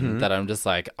someone that I'm just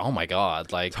like, oh my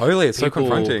god, like totally, it's people, so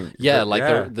confronting. Yeah,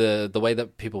 like the way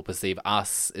that people perceive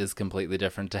us is completely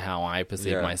different to how I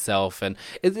perceive myself, and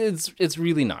it's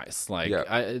really nice. Like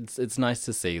it's nice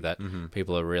to see that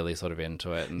people are really sort of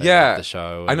into it and they love the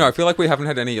show. I know. I feel like we haven't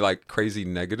had any like crazy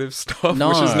negative stuff, No.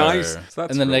 which is nice. So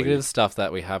that's and the really... negative stuff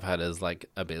that we have had is like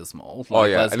abysmal. Oh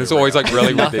Like, yeah, let's and be it's always real. like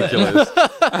really ridiculous.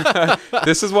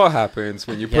 This is what happens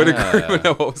when you put a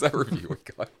criminal. What was that review we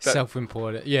got?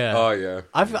 Self-important. Yeah. Oh yeah.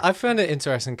 I found it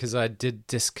interesting because I did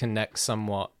disconnect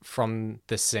somewhat from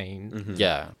the scene.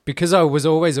 Yeah. Because I was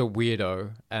always a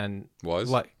weirdo and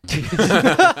like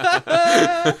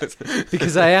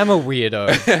because I am a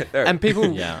weirdo and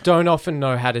people don't often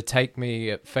know how to take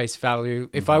me at face value.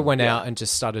 If I went out and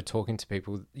just started talking to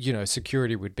people, you know,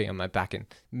 security would be on my back in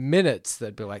minutes.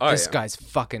 They'd be like, this guy's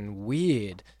fucking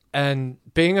weird. And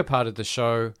being a part of the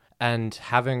show and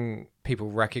having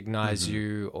people recognize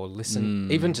you or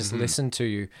listen, even just listen to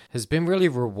you, has been really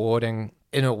rewarding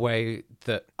in a way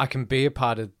that I can be a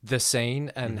part of the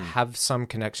scene and have some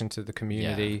connection to the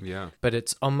community. But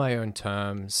it's on my own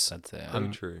terms. That's it.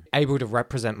 I'm true. able to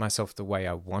represent myself the way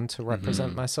I want to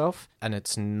represent myself, and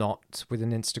it's not with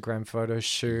an Instagram photo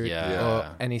shoot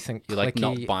or anything. You're like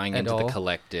not cliquey buying at into all. the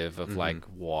collective of like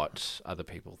what other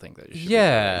people think that you should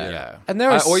Yeah. be doing. Yeah. And there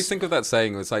I are always think of that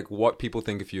saying. It's like what people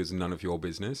think of you is none of your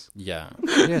business. Yeah.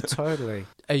 Yeah, totally.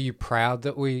 Are you proud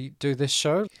that we do this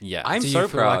show? Yeah. I'm Do you so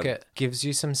feel proud. like it gives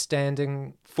you some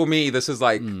standing? For me, this is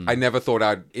like, I never thought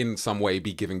I'd in some way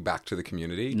be giving back to the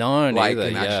community. No, like, neither,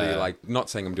 and actually, yeah. like, not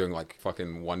saying I'm doing like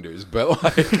fucking wonders, but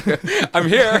like, I'm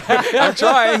here, I'm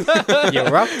trying. You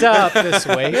rocked up this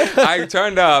week. I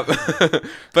turned up.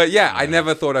 But yeah, I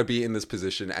never thought I'd be in this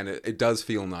position, and it does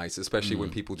feel nice, especially when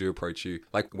people do approach you.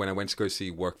 Like when I went to go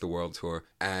see Work the World Tour,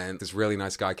 and this really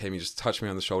nice guy came and just touched me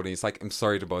on the shoulder, and he's like, I'm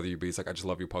sorry to bother you, but he's like, I just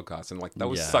love your podcast. And like, that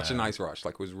was such a nice rush.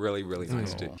 Like, it was really, really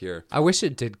nice to hear. I wish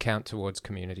it did count towards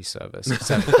community service.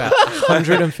 Except about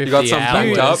 150 You got some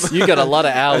banked hours. up? You got a lot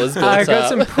of hours built I got up.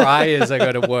 some priors I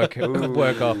got to work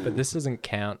off, but this doesn't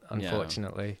count,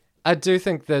 unfortunately. I do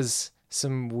think there's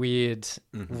some weird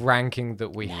ranking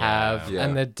that we have, Yeah.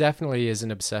 and there definitely is an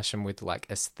obsession with like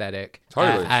aesthetic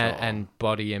Totally. and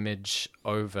body image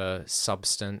over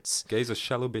substance. Gays are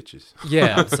shallow bitches.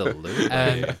 Yeah, Absolutely.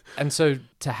 and so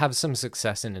to have some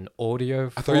success in an audio,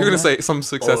 I thought you were going to say some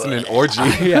success in an orgy.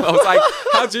 Yeah. I was like,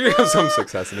 how do you have some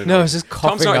success in an orgy? No, it's just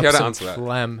Tom's coughing not up here to some answer that.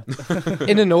 phlegm.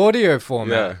 In an audio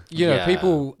format. Yeah. You know, Yeah.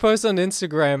 people post on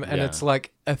Instagram and Yeah. it's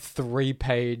like a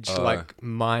 3-page like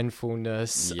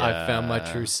mindfulness. I found my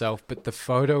true self, but the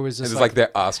photo is just It's like their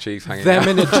ass cheeks hanging them out.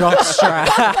 in a jockstrap.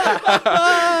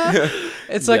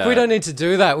 It's like we Yeah. don't need to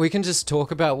do that. We can just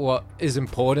talk about what is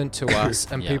important to us,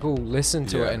 and Yeah. people listen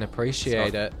to Yeah. it and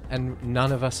appreciate it. And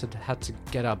none of us had to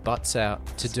get our butts out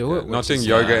to do it. Not which doing is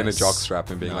yoga in a nice. jockstrap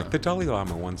and being like, the Dalai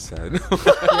Lama once said.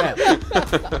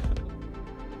 Yeah.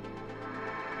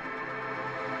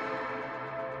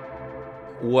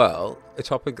 Well, a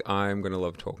topic I'm going to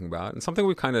love talking about, and something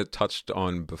we kind of touched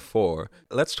on before.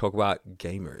 Let's talk about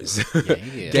gamers.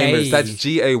 Yeah. Gamers, Gay. that's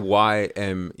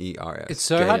Gaymers. It's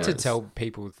so hard to Gamers. tell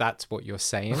people that's what you're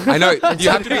saying. I know you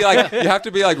have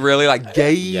to be like really like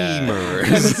gamers.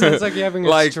 It sounds like you're having a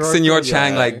like stroke. Senor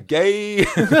Chang, like gay.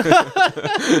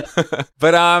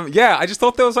 But yeah, I just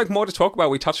thought there was like more to talk about.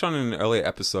 We touched on in an earlier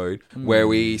episode where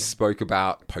we spoke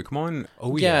about Pokemon.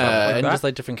 Oh Yeah, like and that. just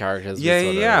like different characters. we Yeah,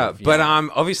 sort yeah. of, But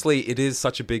obviously it is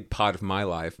such a big part of my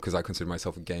life because I consider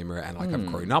myself a gamer and like I've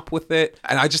grown up with it.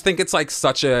 And I just think it's like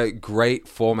such a great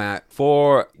format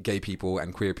for gay people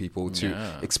and queer people to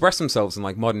express themselves in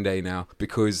like modern day now,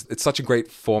 because it's such a great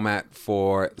format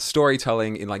for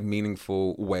storytelling in like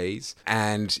meaningful ways,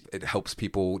 and it helps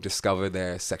people discover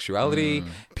their sexuality.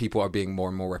 People are being more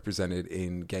and more represented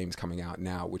in games coming out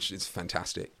now, which is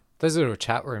fantastic. Those little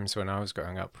chat rooms when I was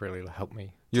growing up really helped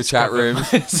me. Your chat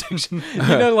rooms. You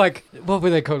know, like, what were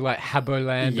they called? Like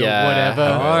Haboland Yeah, or whatever.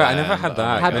 Oh, I never had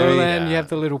that. Haboland, Yeah. you have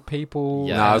the little people.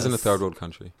 Yeah. No, I was in a third world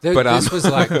country. This But was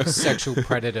like sexual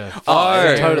predator. Oh,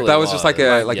 it totally that was just like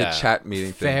a was. a chat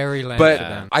meeting thing. Fairyland But for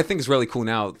them. I think it's really cool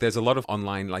now. There's a lot of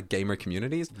online like gamer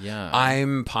communities. Yeah.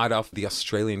 I'm part of the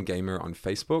Australian Gamer on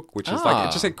Facebook, which is like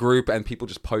it's just a group and people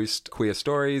just post queer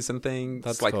stories and things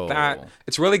That's like cool. that.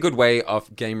 It's a really good way of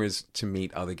gamers to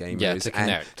meet other gamers Yeah, to and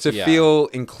connect. to Yeah. feel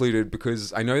included,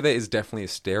 because I know there is definitely a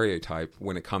stereotype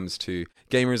when it comes to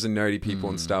gamers and nerdy people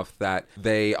and stuff that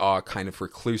they are kind of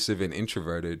reclusive and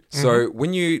introverted. So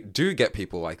when you do get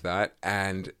people like that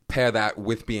and pair that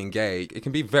with being gay, it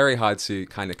can be very hard to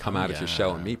kind of come out of your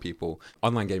shell and meet people.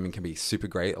 Online gaming can be super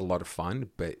great, a lot of fun,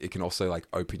 but it can also like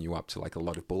open you up to like a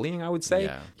lot of bullying, I would say.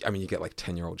 Yeah. I mean, you get like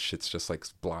 10-year-old shits just like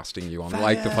blasting you on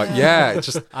like the fuck. Yeah, it's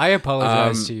just, I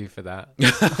apologize to you for that.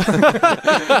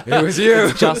 it was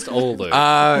you. just all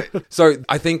Luke. So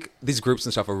I think these groups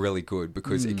and stuff are really good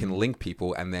because it can link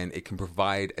people and then it can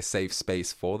provide a safe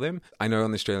space for them. I know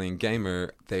on the Australian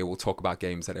Gamer, they will talk about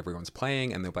games that everyone's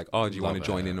playing and they'll be like, oh, do you want to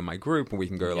join in on my group? And we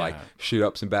can go like shoot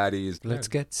up some baddies. Let's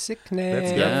get sickness.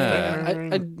 Let's get- Yeah,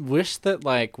 I wish that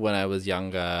like when I was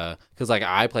younger, because like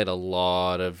I played a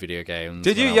lot of video games.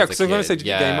 Did you? when Yeah, I was because I was going to say, kid.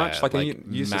 did you game much? Like, you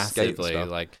used to skate and massively. stuff.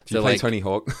 Like, Did you so, play like, Tony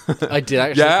Hawk? I did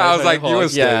actually. Yeah, play I was Tony like, you Hawk, were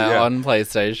scared, yeah. on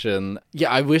PlayStation.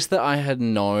 Yeah, I wish that I had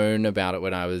known about it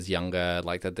when I was younger,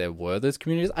 like that there were those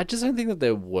communities. I just don't think that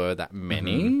there were that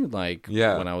many. Like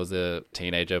Yeah. when I was a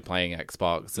teenager playing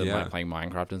Xbox and Yeah. like playing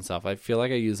Minecraft and stuff, I feel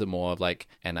like I use it more of like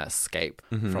an escape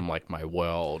from like my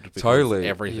world. Because Totally.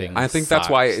 everything. I think that's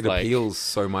why sucks. it Like, appeals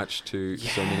so much to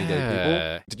so many gay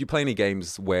Yeah. people. Did you play any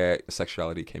games where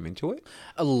sexuality came into it?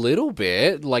 A little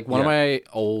bit. Like one of Yeah. my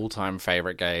all-time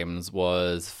favorite games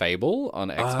was Fable on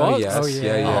Xbox. yes. Oh,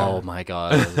 yeah. Oh my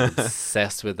god, I was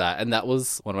obsessed with that. And that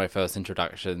was one of my first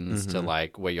introductions to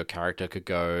like where your character could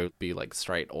go be like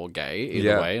straight or gay either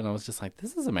Yeah. way. And I was just like,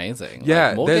 this is amazing. Yeah,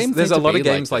 Like, more there's games a need to lot of be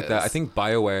games like that. this. I think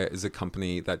BioWare is a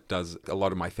company that does a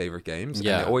lot of my favorite games.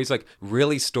 Yeah. And they're always like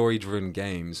really story-driven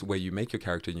games where you make your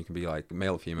character and you can be like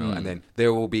male or female, and then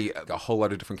there will be a whole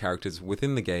lot of different characters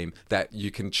within the game that you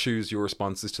can choose your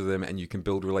responses to them, and you can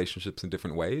build relationships in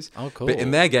different ways. Oh, cool. But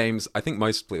in their games, I think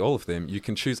mostly all of them, you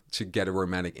can choose to get a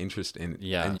romantic interest in.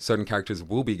 Yeah. And certain characters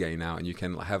will be gay now, and you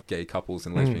can have gay couples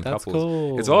and lesbian that's couples.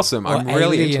 cool. It's awesome. Or I'm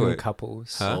really alien into it.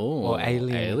 couples. Oh, Or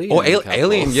alien. Or couples.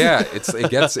 alien, yeah.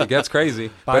 It gets crazy.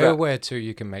 But, BioWare too,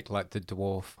 you can make like the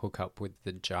dwarf hook up with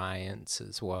the giants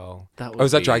as well. That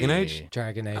is that would Dragon be- Age?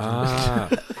 Dragon Age.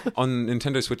 On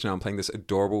Nintendo Switch now, I'm playing this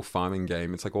adorable farming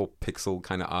game. It's like all pixel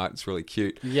kind of art. It's really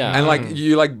cute. Yeah. And like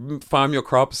you like farm your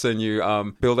crops and you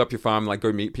build up your farm, like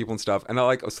go meet people and stuff. And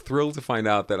I was thrilled to find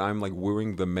out that I'm like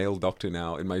wooing the male doctor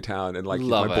now in my town, and like he's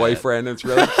Love my it. boyfriend. And it's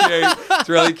really cute. It's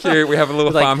really cute. We have a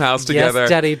little Like, farmhouse together. Yes,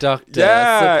 Daddy Doctor.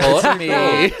 Yeah, Support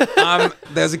me.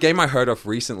 There's a game I heard of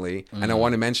recently, and I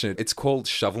want to mention it. It's called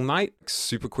Shovel Knight.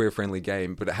 Super queer friendly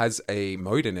game, but it has a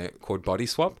mode in it called Body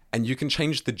Swap, and you can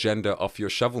change the gender of your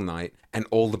Shovel Knight and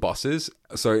all the bosses.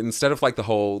 So instead of like the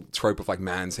whole trope of like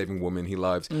man saving woman he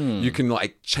loves, you can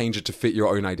like change it to fit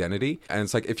your own identity. And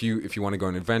it's like if you want to go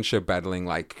on an adventure battling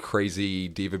like crazy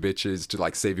diva bitches to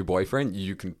like save your boyfriend,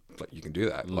 you can do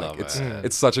that. Love like it.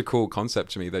 it's such a cool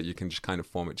concept to me that you can just kind of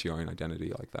form it to your own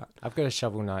identity like that. I've got a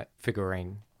Shovel Knight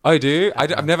figurine. I do.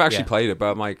 I've never actually Yeah. played it, but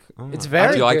I'm like, It's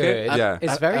very do you like good. it? Yeah.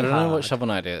 It's very I don't hard. know what Shovel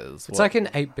Knight is. It's like an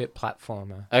 8-bit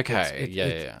platformer. Okay, It's- yeah,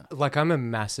 it's- yeah. Like I'm a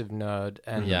massive nerd,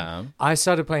 and Yeah. I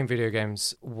started playing video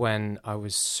games when I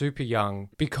was super young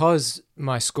because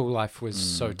my school life was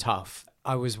so tough.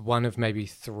 I was one of maybe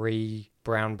 3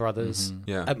 brown brothers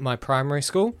Yeah. at my primary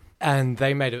school, and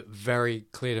they made it very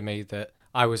clear to me that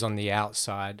I was on the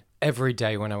outside every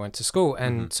day when I went to school.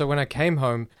 And so when I came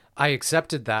home, I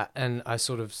accepted that, and I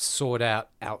sort of sought out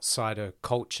outsider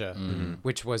culture,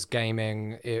 which was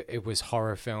gaming, it was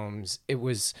horror films, it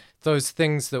was those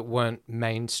things that weren't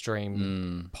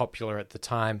mainstream popular at the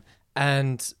time.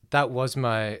 And that was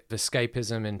my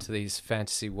escapism into these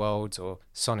fantasy worlds, or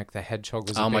Sonic the Hedgehog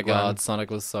was a Oh my big one. god,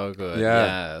 Sonic was so good.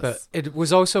 Yeah. Yes. But it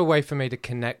was also a way for me to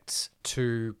connect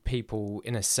to people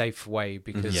in a safe way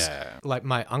because, Yeah. like,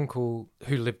 my uncle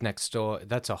who lived next door,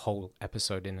 that's a whole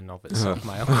episode in and of itself,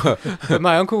 my uncle. But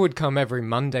my uncle would come every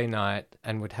Monday night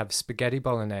and would have spaghetti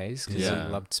bolognese because Yeah.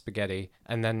 he loved spaghetti.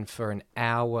 And then for an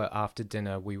hour after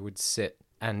dinner, we would sit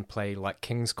and play like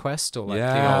King's Quest or like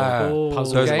Yeah. the old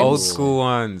puzzle Those games. old school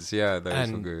ones. Yeah, those were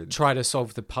and good. try to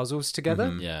solve the puzzles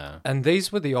together. yeah. And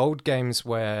these were the old games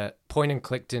where point and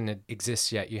click didn't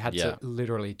exist yet. You had Yeah. to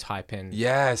literally type in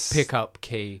Yes. pick up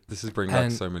key. This is bringing back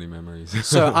And- so many memories.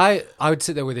 So I would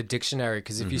sit there with a dictionary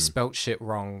because if you spelt shit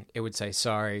wrong, it would say,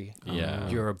 sorry, Yeah.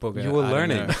 you're a booger. You were I don't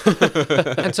learning.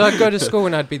 know." And so I'd go to school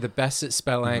and I'd be the best at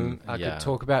spelling. I Yeah. could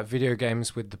talk about video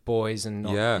games with the boys and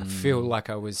not Yeah. feel like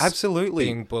I was Absolutely.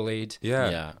 being bullied. Yeah.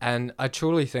 Yeah. And I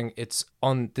truly think it's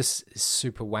on, this is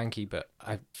super wanky, but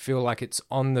I feel like it's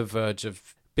on the verge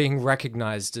of being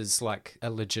recognized as like a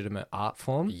legitimate art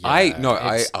form. I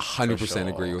it's- 100%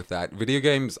 for agree sure. with that. Video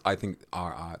games, I think,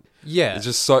 are art. Yeah. It's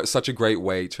just such a great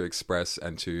way to express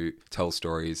and to tell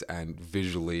stories and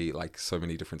visually like so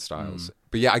many different styles.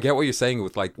 But yeah, I get what you're saying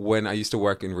with like when I used to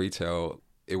work in retail,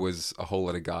 it was a whole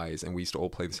lot of guys and we used to all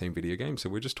play the same video game. So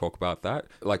we'll just talk about that.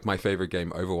 Like my favorite game,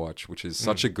 Overwatch, which is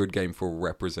such a good game for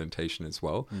representation as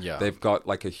well. Yeah. They've got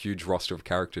like a huge roster of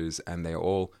characters and they're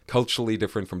all culturally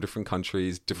different from different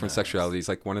countries, different sexualities.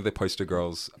 Like one of the poster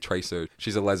girls, Tracer,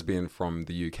 she's a lesbian from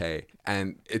the UK.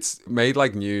 And it's made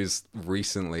like news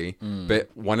recently, but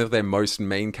one of their most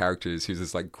main characters, who's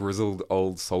this like grizzled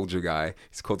old soldier guy,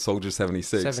 he's called Soldier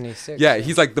 76. 76, Yeah, yeah.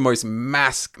 he's like the most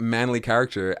manly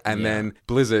character. And then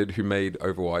Blizzard, who made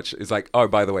Overwatch, is like, oh,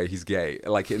 by the way, he's gay.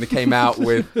 Like, and it came out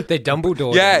with... They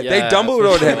Dumbledore. Yeah, they Yeah,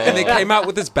 Dumbledored for him, sure. and they came out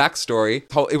with this backstory.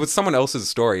 It was someone else's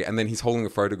story, and then he's holding a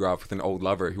photograph with an old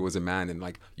lover who was a man. And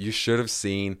like, you should have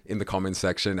seen in the comment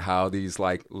section how these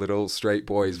like little straight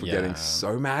boys were getting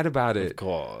so mad about it. Of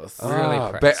course. Really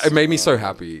But pressed. it made me so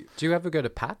happy. Do you ever go to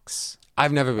PAX?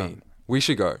 I've never been. We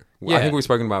should go. Yeah. I think we've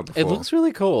spoken about it before. It looks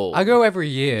really cool. I go every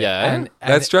year. Yeah? And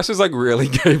that stresses like really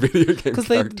gay video game Because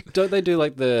they do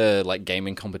like the like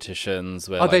gaming competitions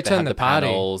where like, they they turn have the the party.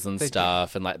 panels and They do.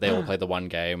 stuff, and like they all play the one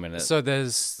game, and it's So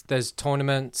there's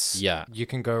tournaments. Yeah. You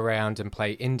can go around and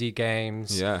play indie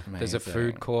games. Yeah. There's a Amazing.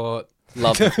 food court.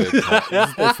 love the food court.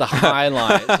 It's the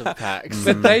highlight of PAX.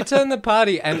 But they turn the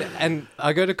party, and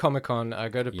I go to Comic-Con, I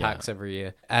go to Yeah. PAX every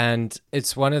year, and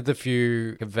it's one of the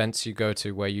few events you go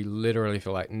to where you literally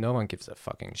feel like no one gives a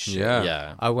fucking shit. Yeah.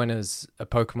 Yeah. I went as a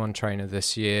Pokemon trainer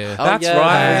this year. Oh, That's yeah,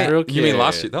 right. that was real You mean cute.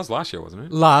 last year? That was last year, wasn't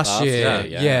it? Last Last year,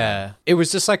 year, yeah. It was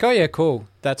just like, oh yeah, cool.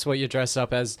 that's what you're dressed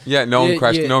up as. Yeah, no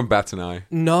one bats an eye.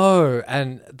 No,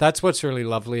 and that's what's really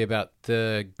lovely about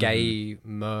the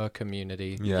gamer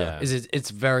community. Is it's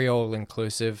very all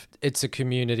inclusive. It's a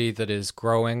community that is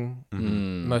growing,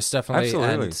 most definitely.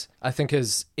 Absolutely. And I think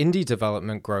as indie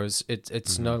development grows,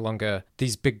 it's no longer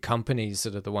these big companies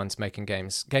that are the ones making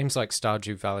games. Games like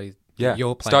Stardew Valley. Yeah,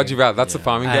 you're playing. Stardew Valley. That's a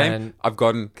farming game. And- I've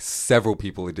gotten several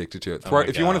people addicted to it.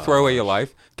 If you want to throw away your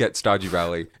life, get Stardew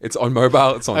Valley. It's on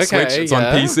mobile. It's on Switch. It's on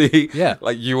PC. Yeah.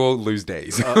 Like, you will lose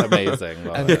days. Oh, amazing.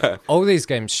 And all these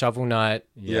games, Shovel Knight,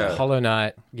 Yeah. Hollow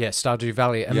Knight, Stardew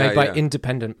Valley, are Yeah, made by yeah.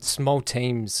 independent, small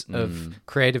teams of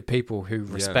creative people who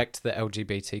respect the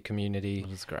LGBT community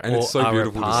great. And or it's so are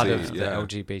beautiful a to part see, of the yeah.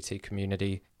 LGBT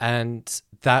community. And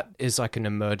that is like an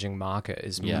emerging market,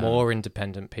 is more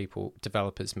independent people,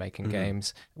 developers making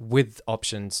games with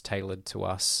options tailored to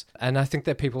us. And I think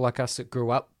there are people like us that grew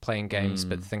up playing games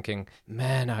but thinking,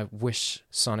 man, I wish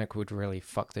Sonic would really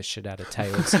fuck the shit out of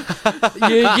Tails.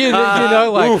 you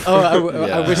know, like,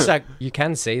 I wish that you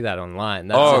can see that online.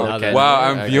 That's another, wow,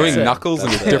 I'm viewing Knuckles in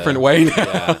a different way now.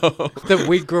 that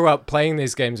we grew up playing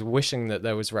these games wishing that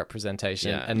there was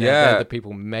representation, and now they're the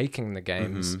people making the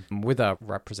games with our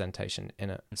representation in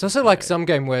it. It's also like some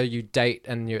game where you date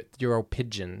and you're all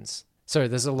pigeons. So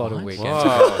there's a lot of weird games.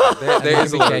 There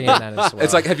is a lot gay in that as well.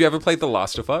 It's like, have you ever played The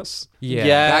Last of Us? Yeah.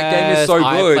 That game is so good.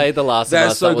 I played The Last of Us.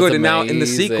 That's so That was good. And now in the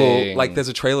sequel, amazing. like, there's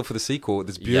a trailer for the sequel.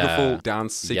 This beautiful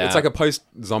dance sequel. Yeah. It's like a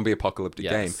post-zombie apocalyptic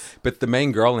Yes. game. But the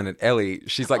main girl in it, Ellie,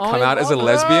 she's like come I out as a love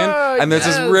lesbian. her. And there's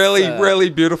Yes. this really, really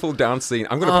beautiful dance scene.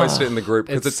 I'm going to post it in the group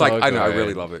because it's so like, I know, I good.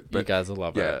 really love it. But you guys will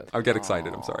love yeah, it. I'll get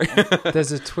excited. I'm sorry.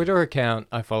 There's a Twitter account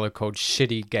I follow called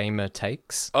Shitty Gamer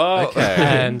Takes. Oh, Okay.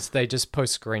 And they just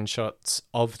post screenshots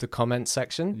of the comment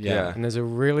section. Yeah. And there's a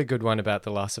really good one about The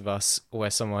Last of Us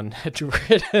where someone had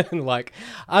written like,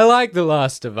 I like The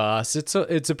Last of Us. It's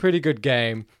a pretty good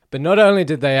game. But not only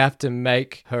did they have to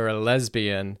make her a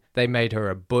lesbian, they made her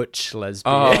a butch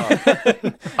lesbian. I would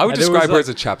And it describe was her like- as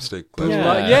a chapstick. lesbian.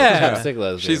 Yeah. Chapstick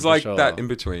lesbian, She's for like sure. that in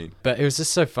between. But it was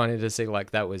just so funny to see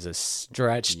like that was a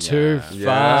stretch too far.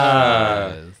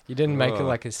 Yeah. You didn't make her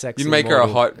like a sexy You'd make her a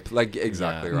Mortal- hot, like,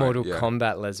 exactly right. Mortal yeah.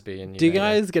 Kombat lesbian. Do you made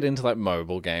her. guys get into like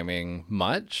mobile gaming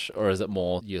much, or is it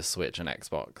more your Switch and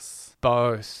Xbox?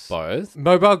 Both. Both.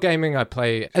 Mobile gaming I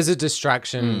play as a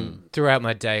distraction throughout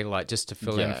my day, like just to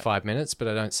fill in Yeah. 5 minutes, but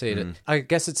I don't see it. I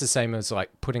guess it's the same as like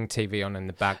putting TV on in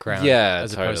the background, Yeah,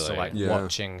 as opposed to totally. like Yeah.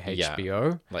 watching Yeah.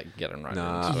 HBO. Like getting right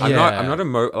Nah, into I'm not. Yeah. I'm not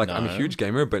a I'm a No. huge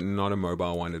gamer, but not a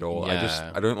mobile one at all.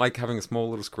 Yeah. I don't like having a small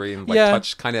little screen, like Yeah.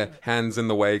 touch kind of hands in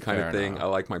the way kind Fair of thing. enough. I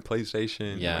like my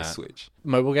PlayStation, Yeah. my Switch.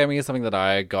 Mobile gaming is something that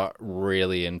I got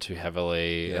really into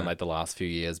heavily Yeah. in like the last few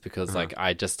years because like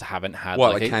I just haven't had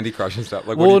What, like like a- Candy Crush and stuff?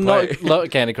 Like, well, what do you play? not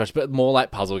Candy Crush, but more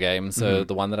like puzzle games. So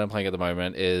the one that I'm playing at the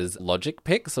moment is Logic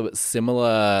Pick. So it's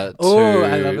similar to Oh,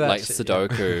 I love that like shit, yeah.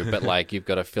 Sudoku, but like you've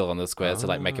got to fill in the squares to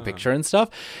like make a picture and stuff.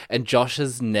 And Josh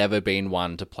has never been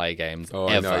one to play games Oh,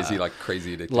 ever. I know. Is he like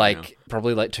crazy addicted? Like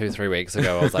probably like 2-3 weeks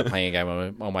ago, I was like playing a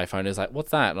game on my phone. He was like,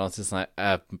 "What's that?" And I was just like,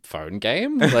 "A phone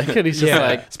game." Like, and he's just Yeah.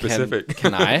 like, Specific.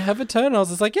 Can I have a turn? And I was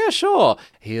just like, "Yeah, sure."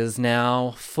 He is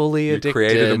now fully addicted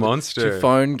created a monster. to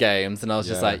phone games, and I was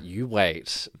just Yeah. like, "You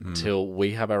wait till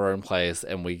we have our own place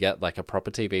and we get like a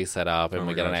proper TV set up and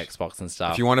we get an Xbox and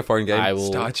stuff." If you want a phone game, I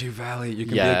will- Stardew Valley. You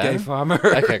can Yeah. be a gay farmer.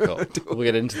 Okay, cool. We'll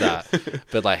get into that.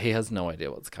 But like, he has no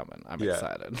idea what's coming. I'm Yeah.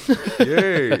 excited.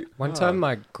 Yay. One time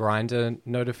my Grindr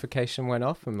notification went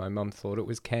off and my mum thought it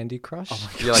was Candy Crush.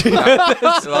 You're like,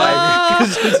 that's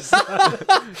like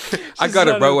I got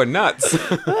a row of nuts.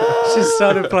 She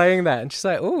started playing that and she's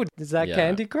like, "Oh, is that Yeah.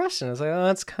 Candy Crush?" And I was like, "Oh,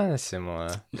 it's kind of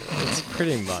similar. It's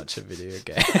pretty much a video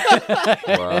game."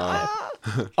 Wow.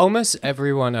 Almost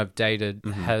everyone I've dated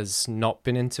has not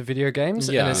been into video games,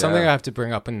 Yeah. and it's something Yeah. I have to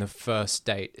bring up in the first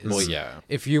date. Is Well, yeah.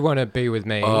 if you want to be with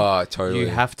me, Oh, totally. you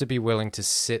have to be willing to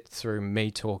sit through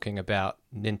me talking about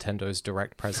Nintendo's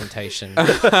Direct presentation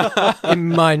in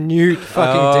minute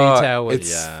fucking detail at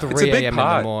It's a 3 big a.m. in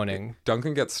part. the morning.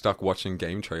 Duncan gets stuck watching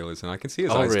game trailers, and I can see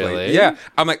his Oh, eyes really? glazing. Yeah,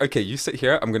 I'm like, okay, you sit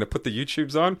here. I'm gonna put the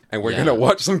YouTubes on, and we're Yeah. gonna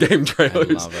watch some game trailers,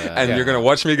 love it. and Yeah. you're gonna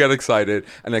watch me get excited,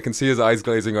 and I can see his eyes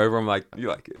glazing over. I'm like, you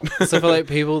like it? So for like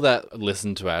people that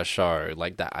listen to our show,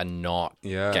 like that are not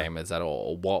Yeah. gamers at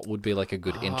all, what would be like a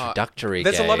good introductory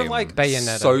There's game? a lot of like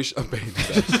Bayonetta.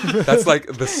 Bayonetta. That's like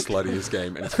the sluttiest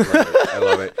game, and it's great. I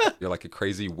love it. You're like a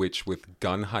crazy witch with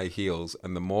gun high heels,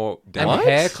 and the more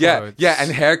hair clothes. yeah,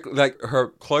 and hair, like her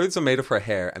clothes are made of her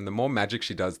hair, and the more magic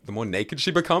she does, the more naked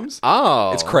she becomes.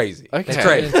 Oh, it's crazy. Okay. It's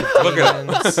crazy. Look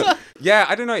at it. Yeah,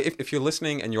 I don't know if you're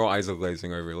listening and your eyes are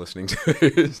glazing over listening to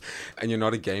this, and you're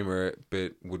not a gamer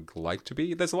but would like to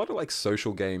be. There's a lot of like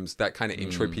social games that kind of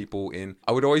intro people in.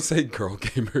 I would always say girl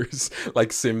gamers,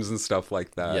 like Sims and stuff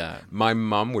like that. Yeah. My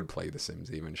mum would play The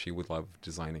Sims even. She would love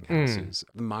designing houses.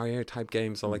 The Mario type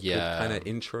games are like good kind of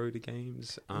intro to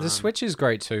games. The Switch is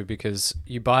great too because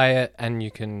you buy it and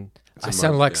you can... I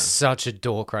sound like such a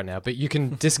dork right now, but you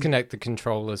can disconnect the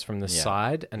controllers from the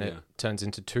side and it turns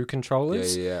into two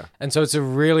controllers. Yeah. And so it's a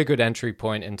really good entry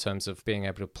point in terms of being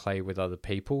able to play with other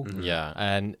people. Yeah.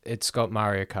 And it's got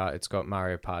Mario Kart, it's got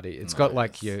Mario Party, it's got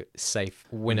like your safe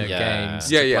winner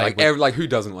games. Yeah. Like who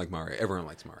doesn't like Mario? Everyone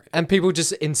likes Mario. And people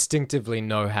just instinctively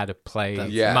know how to play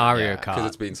Mario Kart. Because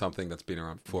it's been something that's been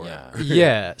around forever.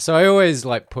 Yeah. So I always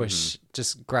like push...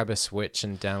 Just grab a Switch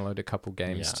and download a couple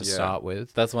games to start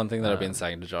with. That's one thing that I've been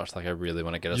saying to Josh. Like, I really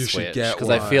want to get a Switch because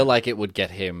I feel like it would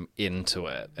get him into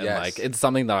it, and like it's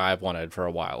something that I've wanted for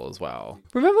a while as well.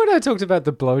 Remember when I talked about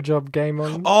the blowjob game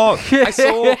on? Oh,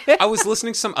 I was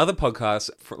listening to some other podcasts,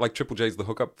 like Triple J's The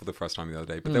Hookup for the first time the other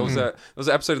day. But there was an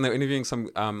episode and they were interviewing some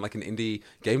like an indie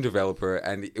game developer,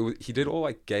 and he did all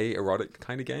like gay erotic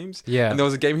kind of games. Yeah, and there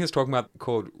was a game he was talking about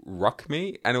called Rock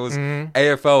Me, and it was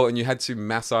AFL, and you had to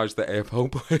massage the AFL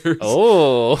players.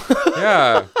 Oh,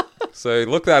 yeah. So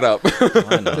look that up.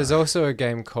 There's also a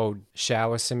game called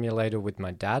Shower Simulator with my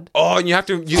dad. Oh, and you have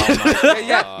to...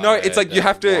 No, it's like you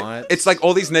have to... What? It's like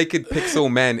all these naked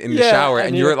pixel men in the shower,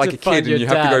 and you're like a kid, and you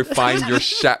have to go find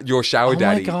your shower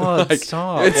daddy. Oh my God, like,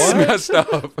 stop. It's messed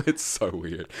up. It's so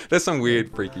weird. There's some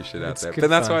weird, freaky shit out there. good But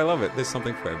that's fun. why I love it. There's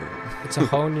something for everyone. It's a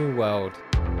whole new world.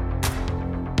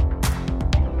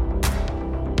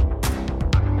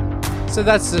 So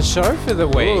that's the show for the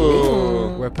week.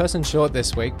 Ooh. We're a person short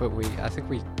this week, but I think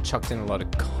we chucked in a lot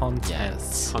of content.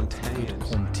 Yes.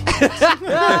 Content.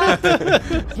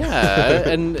 Yeah,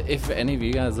 and if any of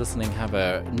you guys listening have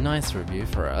a nice review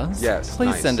for us, Yes,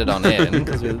 please nice. send it on in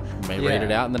because we may read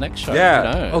it out in the next show.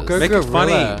 Yeah. Who knows? Oh, go Make it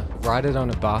funny. Write it on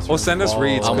a bathroom Or send us wall.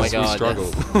 reads Oh my because we God,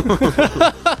 struggle.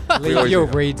 Leave always your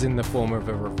do. reads in the form of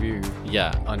a review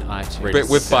Yeah. on iTunes. But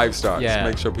with 5 stars. Yeah.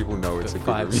 Make sure people know it's a good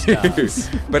 5 review. stars.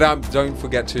 But don't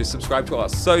forget to subscribe to our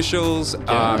socials.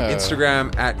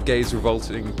 Instagram at Gays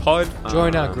Revolting Pod.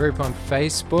 Join our group on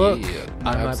Facebook. Yeah,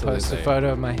 I might post a absolutely.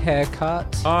 photo of my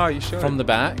haircut. Oh, you should. From the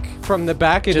back. From the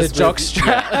back in Just the with-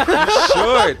 jockstrap.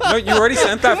 You should. No, you already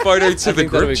sent that photo to the think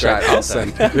that'll group be chat. great I'll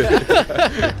send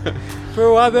it. For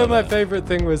a while though, my favorite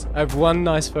thing was I have one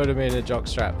nice photo of me in a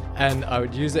jockstrap, and I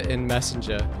would use it in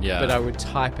Messenger. Yeah. But I would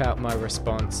type out my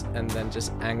response and then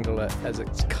just angle it as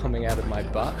it's coming out of my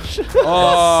butt.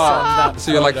 Oh, so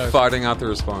you're like photo. farting out the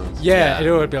response. Yeah, it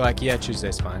would be like, yeah,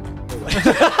 Tuesday's fine.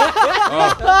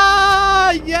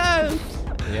 Yes.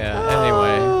 Yeah.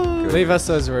 Anyway, leave us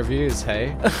those reviews,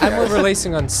 hey. And we're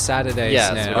releasing on Saturdays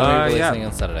Yes, now. we're yeah. releasing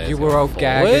on Saturdays. You were all Forward.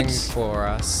 gagging for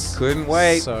us. Couldn't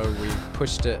wait. So we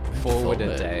pushed it forward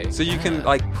a day. So you can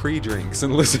like pre-drinks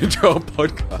and listen to our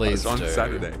podcast Please on do.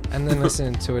 Saturday. And then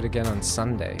listen to it again on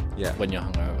Sunday Yeah. When you're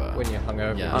hungover. when you're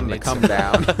hungover. Yeah. and On the need come some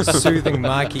down. soothing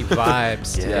Mikey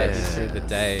vibes to get you Yes. through the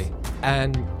day.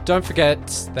 And don't forget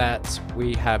that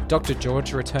we have Dr.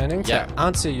 George returning to Yeah.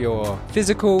 answer your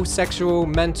physical, sexual,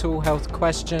 mental health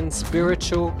questions,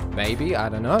 spiritual, maybe, I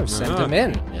don't know, send him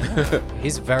in. Yeah.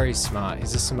 He's very smart.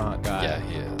 He's a smart guy. Yeah,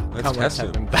 he is. Let's Can't wait test to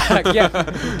have him. him back. Yeah.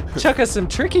 Chuck us some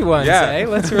tricky ones, Yeah. eh?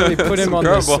 Let's really put him Some on the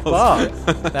curveballs.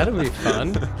 spot. That'll be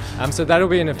fun. So that'll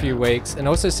be in a few weeks. And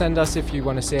also send us if you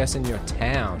want to see us in your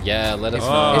town. Yeah, let us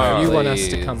Oh. know. If you want us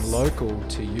to please. come local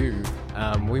to you,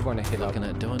 we want to hit up. Looking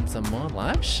at doing some more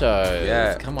live shows.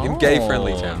 Yeah. Come on. In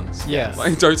gay-friendly towns. Yeah.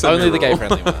 Like, don't send Only me the raw.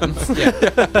 gay-friendly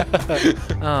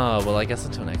ones. Oh, well, I guess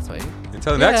until next week.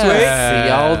 Until next Yeah. week. See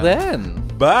y'all then.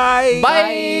 Bye.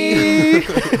 Bye.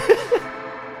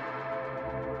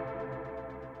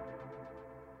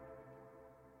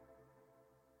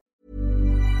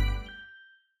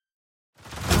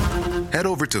 Head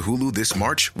over to Hulu this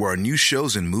March, where our new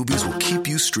shows and movies will keep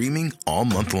you streaming all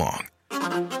month long.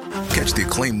 Catch the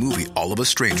acclaimed movie All of Us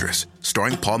Strangers,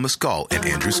 starring Paul Mescal and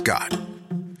Andrew Scott.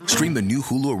 Stream the new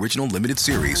Hulu original limited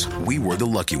series We Were the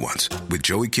Lucky Ones with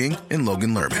Joey King and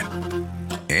Logan Lerman.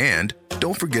 And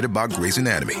don't forget about Grey's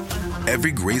Anatomy.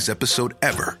 Every Grey's episode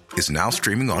ever is now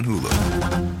streaming on Hulu.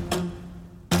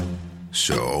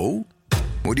 So,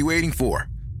 what are you waiting for?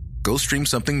 Go stream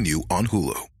something new on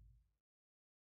Hulu.